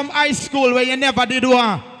girl from high school where you never did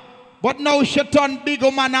one. But now she turn big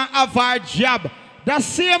woman and have her job. The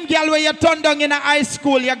same girl where you turn down in a high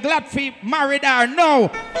school, you're glad for married her. No.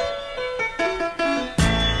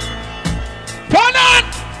 Turn on!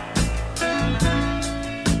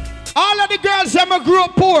 All of the girls that grew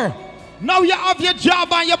up poor. Now you have your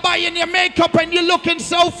job and you're buying your makeup and you're looking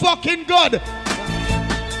so fucking good.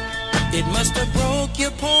 It must have broke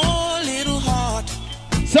your poor little heart.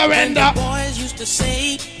 Surrender. Boys used to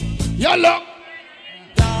say, you look.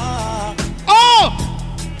 Oh!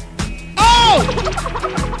 Oh!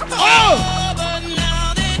 Oh! But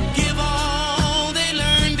now they give all they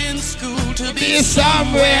learned in school to be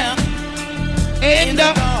somewhere in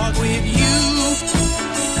the dark with you.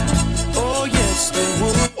 Oh yes, they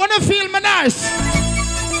would. Wanna feel me nice?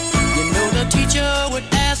 You know the teacher would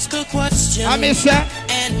ask a question. I miss her.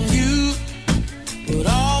 And you would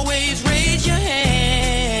always raise your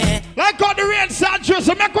hand. Like on the rain Sanchez,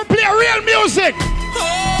 so make we play real music.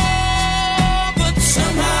 Oh, but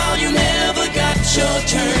somehow you never got your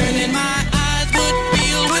turn. And my eyes would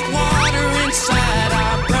fill with water inside. I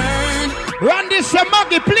burned. Randy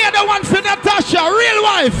Samagi, play the one for Natasha, real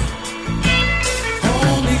wife.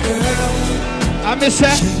 Only girl. I miss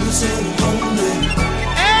her.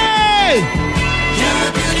 Hey! You're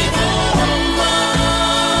a beautiful woman.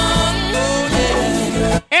 Oh,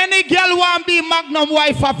 yeah. Any girl want be Magnum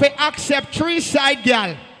wife of a accept 3-side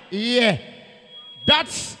girl. Yeah.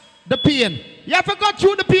 That's the pain. You ever got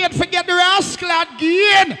through the pain, forget the rascal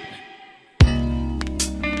again.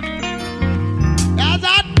 That's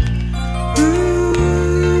that.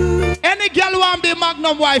 Any girl want be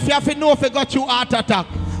Magnum wife, you have to know if you got you heart attack.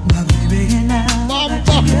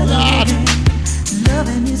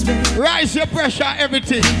 Rise your pressure,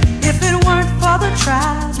 everything. If it weren't for the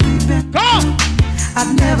trials we've been through,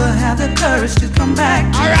 I'd never have the courage to come back.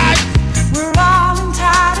 Alright. We're all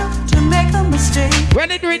entitled to make a mistake. When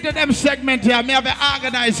they do it to them segment here, me have to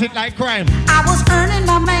organize it like crime. I was earning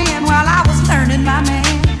my man while I was learning my man.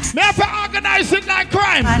 Me have to organize it like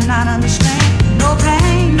crime. I not understand. No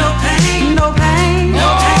pain, no pain, no pain,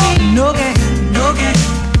 no pain, no gain, no gain,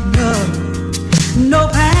 no. No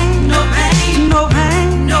pain, no pain, no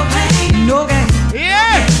pain, no pain, no gain.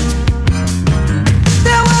 Yeah.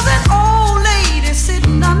 There was an old lady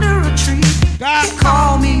sitting under a tree. She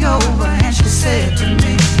called me over and she said to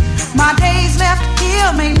me, my days left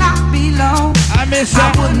here may not be long. I miss her.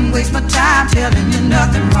 I wouldn't waste my time telling you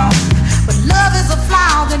nothing wrong. But love is a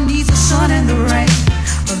flower that needs the sun and the rain.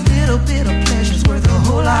 A little bit of pleasure's worth a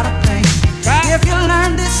whole lot of pain. If you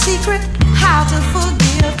learn this secret, how to forgive,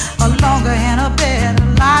 a longer and a better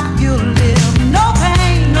life you'll live. No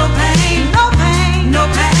pain, no pain, no pain, no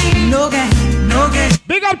pain, no gain, no gain.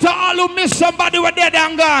 Big up to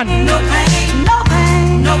and gone. No pain, no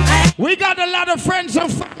pain, no pain. We got a lot of friends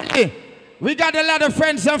and family. We got a lot of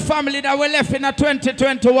friends and family that were left in a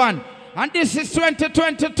 2021. And this is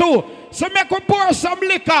 2022. So make we pour some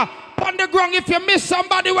liquor on the ground if you miss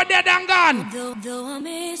somebody we're dead and gone. Though I'm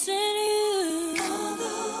missing you,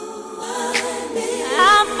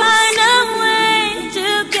 I'll find a way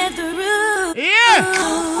to get through. Yeah.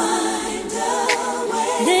 I'll find a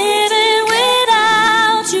way. Living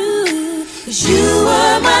without you, 'cause you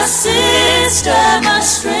were my sister, my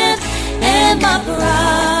strength, and my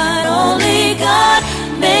pride. Only God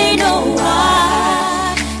may know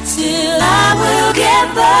why. Still I will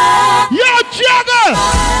get by. Yo, Jugger!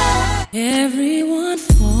 Everyone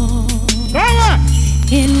falls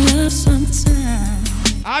in love sometimes.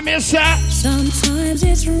 I miss that. Sometimes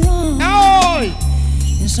it's wrong. Oh.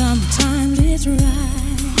 And sometimes it's right.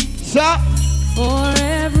 So. For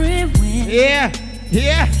every win. Yeah.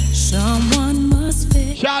 Yeah. Someone must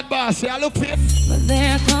fail. Shot boss, yeah, look it. But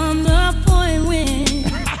there comes a point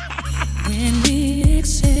when we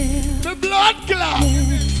excel. The blood clot.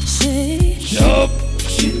 Say shoot.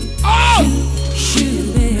 Oh!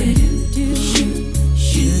 Shoot, baby.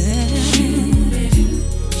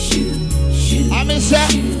 I miss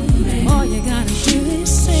that. All you gotta do is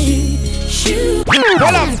say shoot.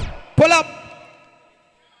 Pull up. Pull up.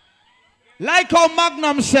 Like how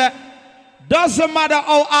Magnum said, doesn't matter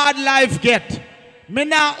how hard life get. Me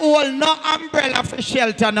now hold no umbrella for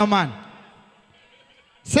shelter, no man.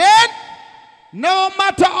 See it? No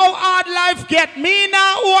matter how hard life get, me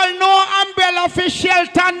now hold no umbrella for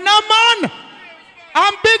shelter, no man.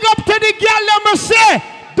 I'm big up to the girl, let me say,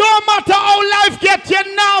 don't matter how life get, you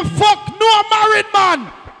now fuck no married man.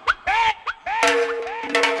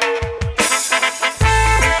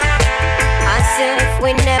 I said if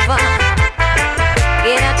we never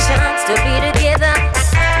get a chance to be together.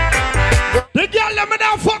 The girl, let me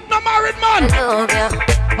now fuck no married man. Oh, yeah.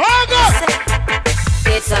 Oh, God.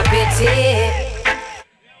 It's a pity.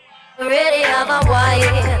 Ready have a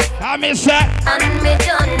wife. I miss that. And me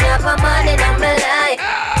don't have a man in my life.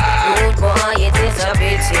 Oh boy, it is a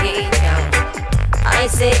pity. I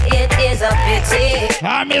say it is a pity.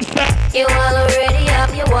 I miss that. You already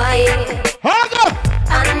have your wife. Hold up.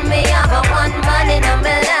 And me have a one man in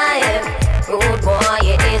my life. Oh boy,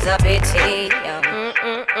 it is a pity.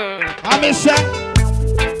 I miss that.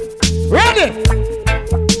 Ready?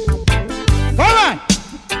 Come on.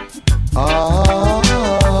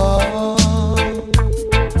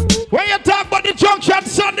 When you talk about the junction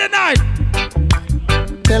Sunday night,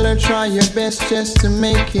 tell her try your best just to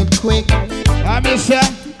make it quick. I miss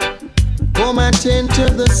that. Go my 10 to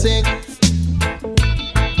the 6.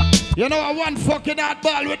 You know I want fucking hot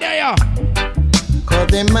ball with there. Cause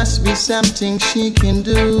there must be something she can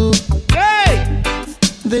do. Hey!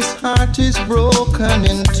 This heart is broken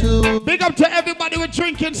in two. Big up to everybody who's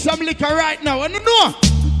drinking some liquor right now. And you know?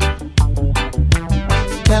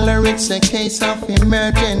 Tell her it's a case of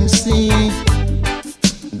emergency.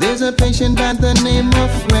 There's a patient by the name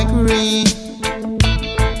of Gregory.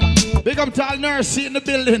 Big up to all nurse in the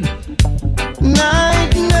building.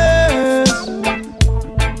 Night nurse.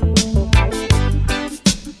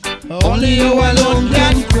 Only you alone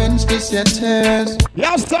can quench this thirst. You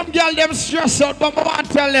have some girl them stress out, but I want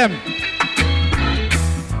to tell them.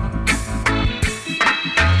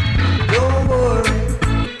 Don't worry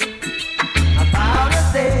about a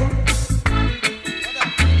thing.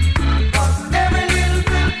 Every little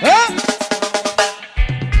bit. Huh?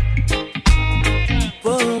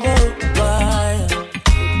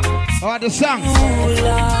 Oh, the song.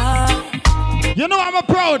 You know I'm a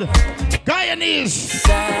proud Guyanese.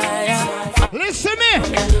 Listen me.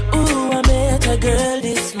 Ooh, I met a girl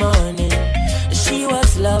this morning. She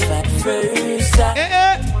was love at first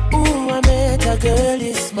sight. Ooh, I met a girl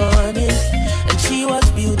this morning. And she was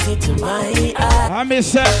beauty to my eye. I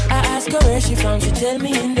miss her. I asked her where she from. She tell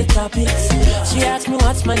me in the topics. She asked me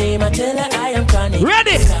what's my name. I tell her I am Connie.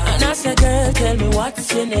 Ready? And I said, girl, tell me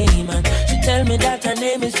what's your name. And she tell me that her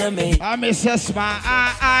name is Jermaine. I miss her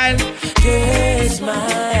smile. Girl,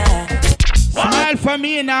 smile. Smile for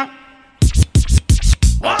me now.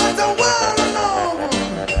 What the world alone?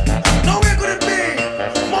 Nowhere could it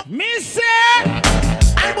be? Me say,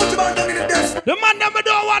 I put you back down in the desk. the man never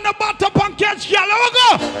don't want to butt up and catch y'all. How we go?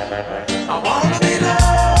 I wanna be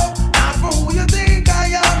loved, not for who you think I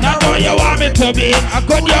am. Not who you want me to be. I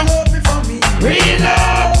could you real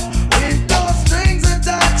love. With those strings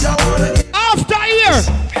attached, I wanna get After here,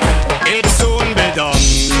 It's soon be done.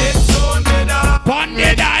 It's soon be done. Pon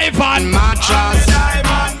the dive on mattress.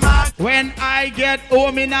 when I get get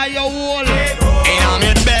home in your hole. I'm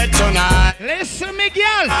in bed tonight. Listen, me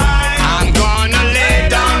girl. I'm gonna lay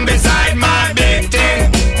down beside my big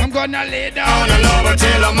thing. I'm gonna lay down and love her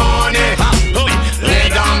till the morning. Lay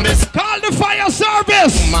down beside. Call the fire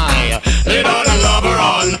service. My, lay down and love her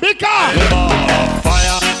on. Because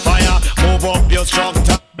fire, fire, move up your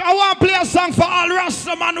structure. I want to play a song for all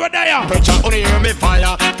Rasta man with there. Preacher, only hear me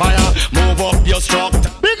fire, fire, move up your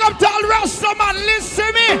structure. Big up to all Rasta man, listen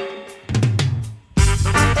to me.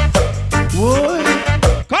 Whoa,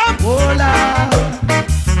 come, whoa, la,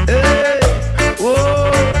 hey,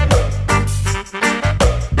 whoa,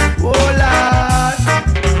 whoa, la.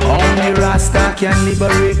 Only Rasta can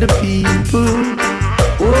liberate the people.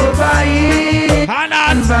 Over here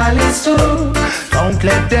and valleys too. Don't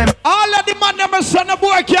let them. All of the man them son of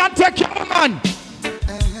boy can't take your man.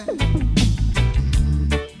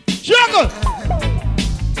 Juggle,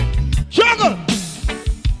 juggle.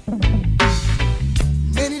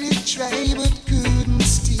 Many did try but couldn't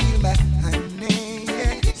steal my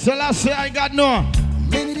honey. So last say I got no.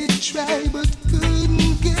 Many did try but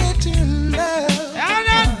couldn't get her love.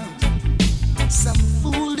 Some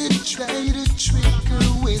fool did try to trick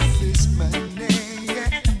her with his money.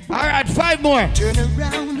 All right, 5 more. Turn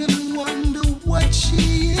around and wonder what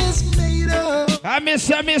she is made of. I miss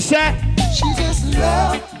her, miss her. She just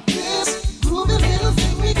loves this groovy little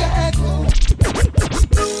thing we got going.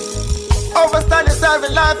 Overstand yourself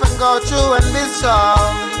in life and go through and miss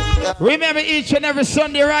her. Remember each and every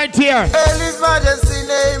Sunday right here. Hail His Majesty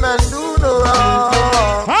name and do no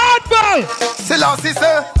wrong. Hardball! Selassie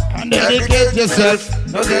sir. And dedicate yourself.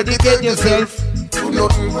 No, dedicate yourself. To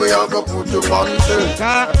nothing we are gonna put you on self.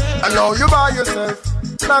 And now you by yourself.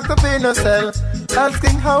 Locked up in yourself.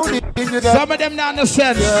 Asking how did you get. Some of them not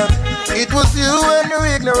understand. Yeah. It was you and your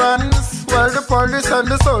ignorance. While the police and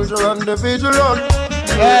the soldier and the vigilant.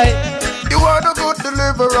 Hey. You want a good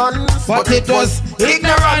deliverance. But it was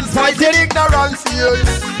ignorance fighting ignorance. Yes.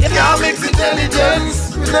 You can't mix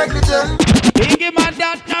intelligence with negligence. Biggie man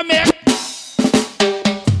that can make.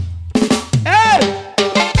 Hey!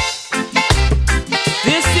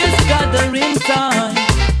 This is gathering time.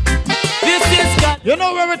 This is gathering. You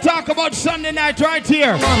know where we talk about Sunday night right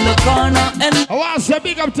here. On the corner and I want to say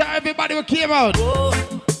big up to everybody who came out.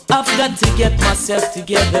 I've got to get myself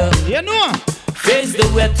together. You know? Face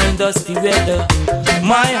the wet and dusty weather.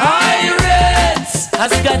 My high rates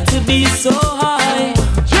has got to be so high.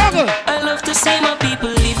 Juggle. I love to see my people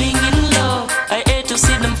living in love. I hate to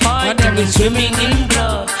see them fighting and swimming in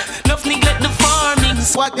blood. Enough neglect the farming.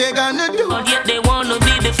 What they gonna do? But yet they wanna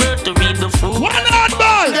be the first to read the food. One out,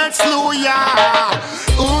 boy! That's slow, yeah.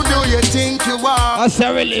 Who do you think you are? I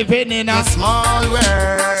say we're living in a small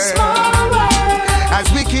world. Small world. As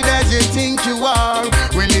wicked as you think you are,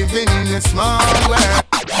 we're living in a small world.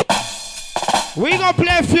 We gonna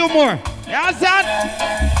play a few more. You understand?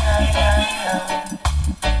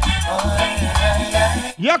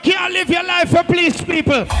 You can't live your life for please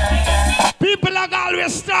people. People are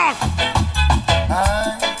always stuck.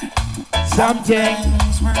 Some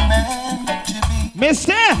things were meant to be.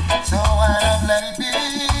 Mister? So I'll let it be.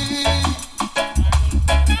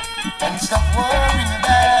 And stop worrying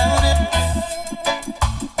about it.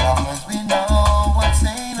 Long as we know what's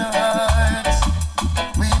in our hearts,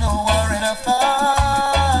 we know we're in a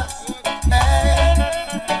fuss. Hey,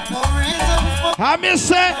 no reason for. I miss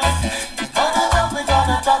it.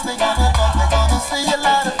 They're gonna say a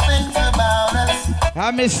lot of things about us.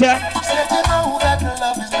 I miss it. Said you know that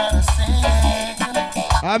love is not a sin.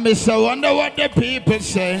 I miss it. Wonder what the people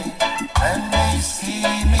say. When they see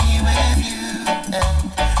me with you, and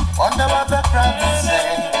wonder what the crowd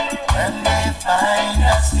say. When they find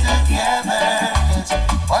us together,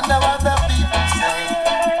 wonder what the people say.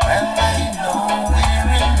 When they know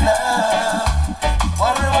we're in love,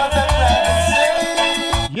 wonder what the crowd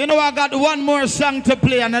say. You know I got one more song to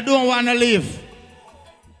play and I don't want to leave.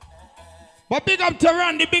 But big up to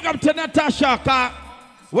Randy, big up to Natasha, cause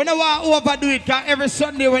we don't want to overdo it, cause every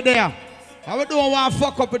Sunday we're there. And we don't want to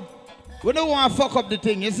fuck up it. We don't want to fuck up the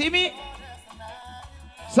thing, you see me?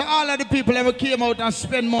 So all of the people ever came out and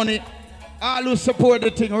spend money, all who support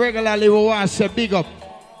the thing regularly, we want to say big up.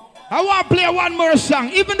 I want to play one more song,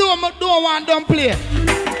 even though I don't want to play.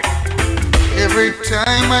 Every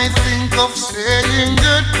time I think of saying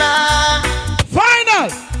goodbye, final.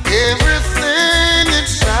 Everything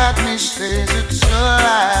inside me says it's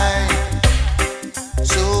alright.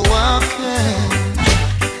 So what can?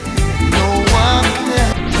 No one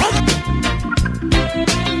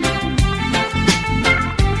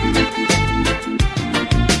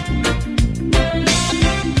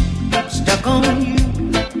Stuck on you.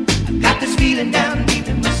 I've got this feeling down deep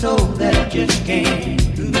in my soul that I just can't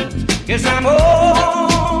 'cause I'm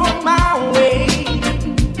on my way.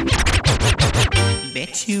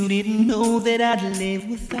 Bet you didn't know that I'd live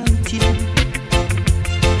without you.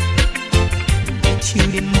 Bet you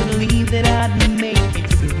didn't believe that I'd make it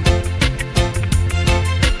through.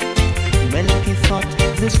 Well, if you thought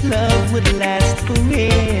this love would last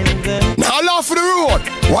forever. Now laugh for the road.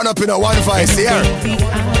 One up in a one vice here.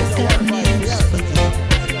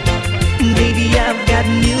 Baby, I've got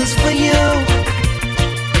news for you.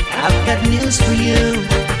 I've got news for you.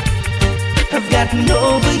 I've gotten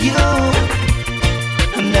over you.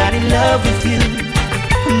 I'm not in love with you.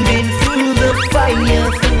 I've been through the fire,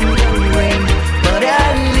 through the rain, but I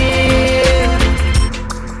live.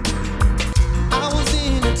 I was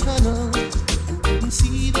in a tunnel and couldn't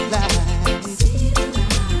see the light.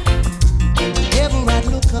 Whenever I'd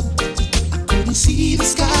look up, I couldn't see the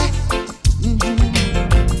sky.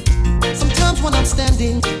 Sometimes when I'm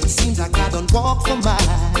standing, it seems like I don't walk for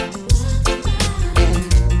miles.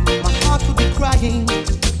 And my heart could be crying,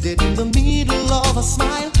 dead in the middle of a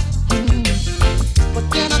smile. But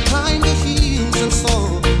then I climbed the hills and saw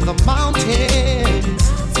the mountains.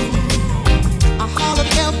 I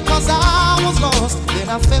hollered help 'cause I was lost. Then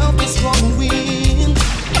I felt the strong wind.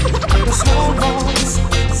 The small voice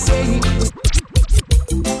saying,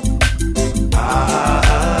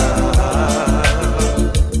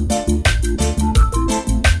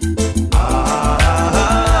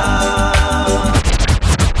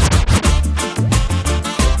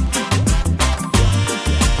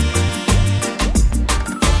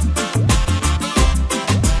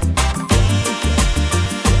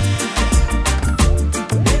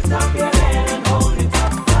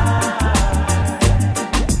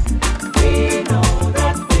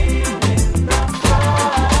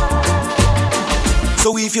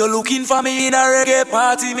 So if you're looking for me in a reggae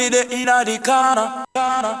party, me the inna the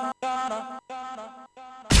corner.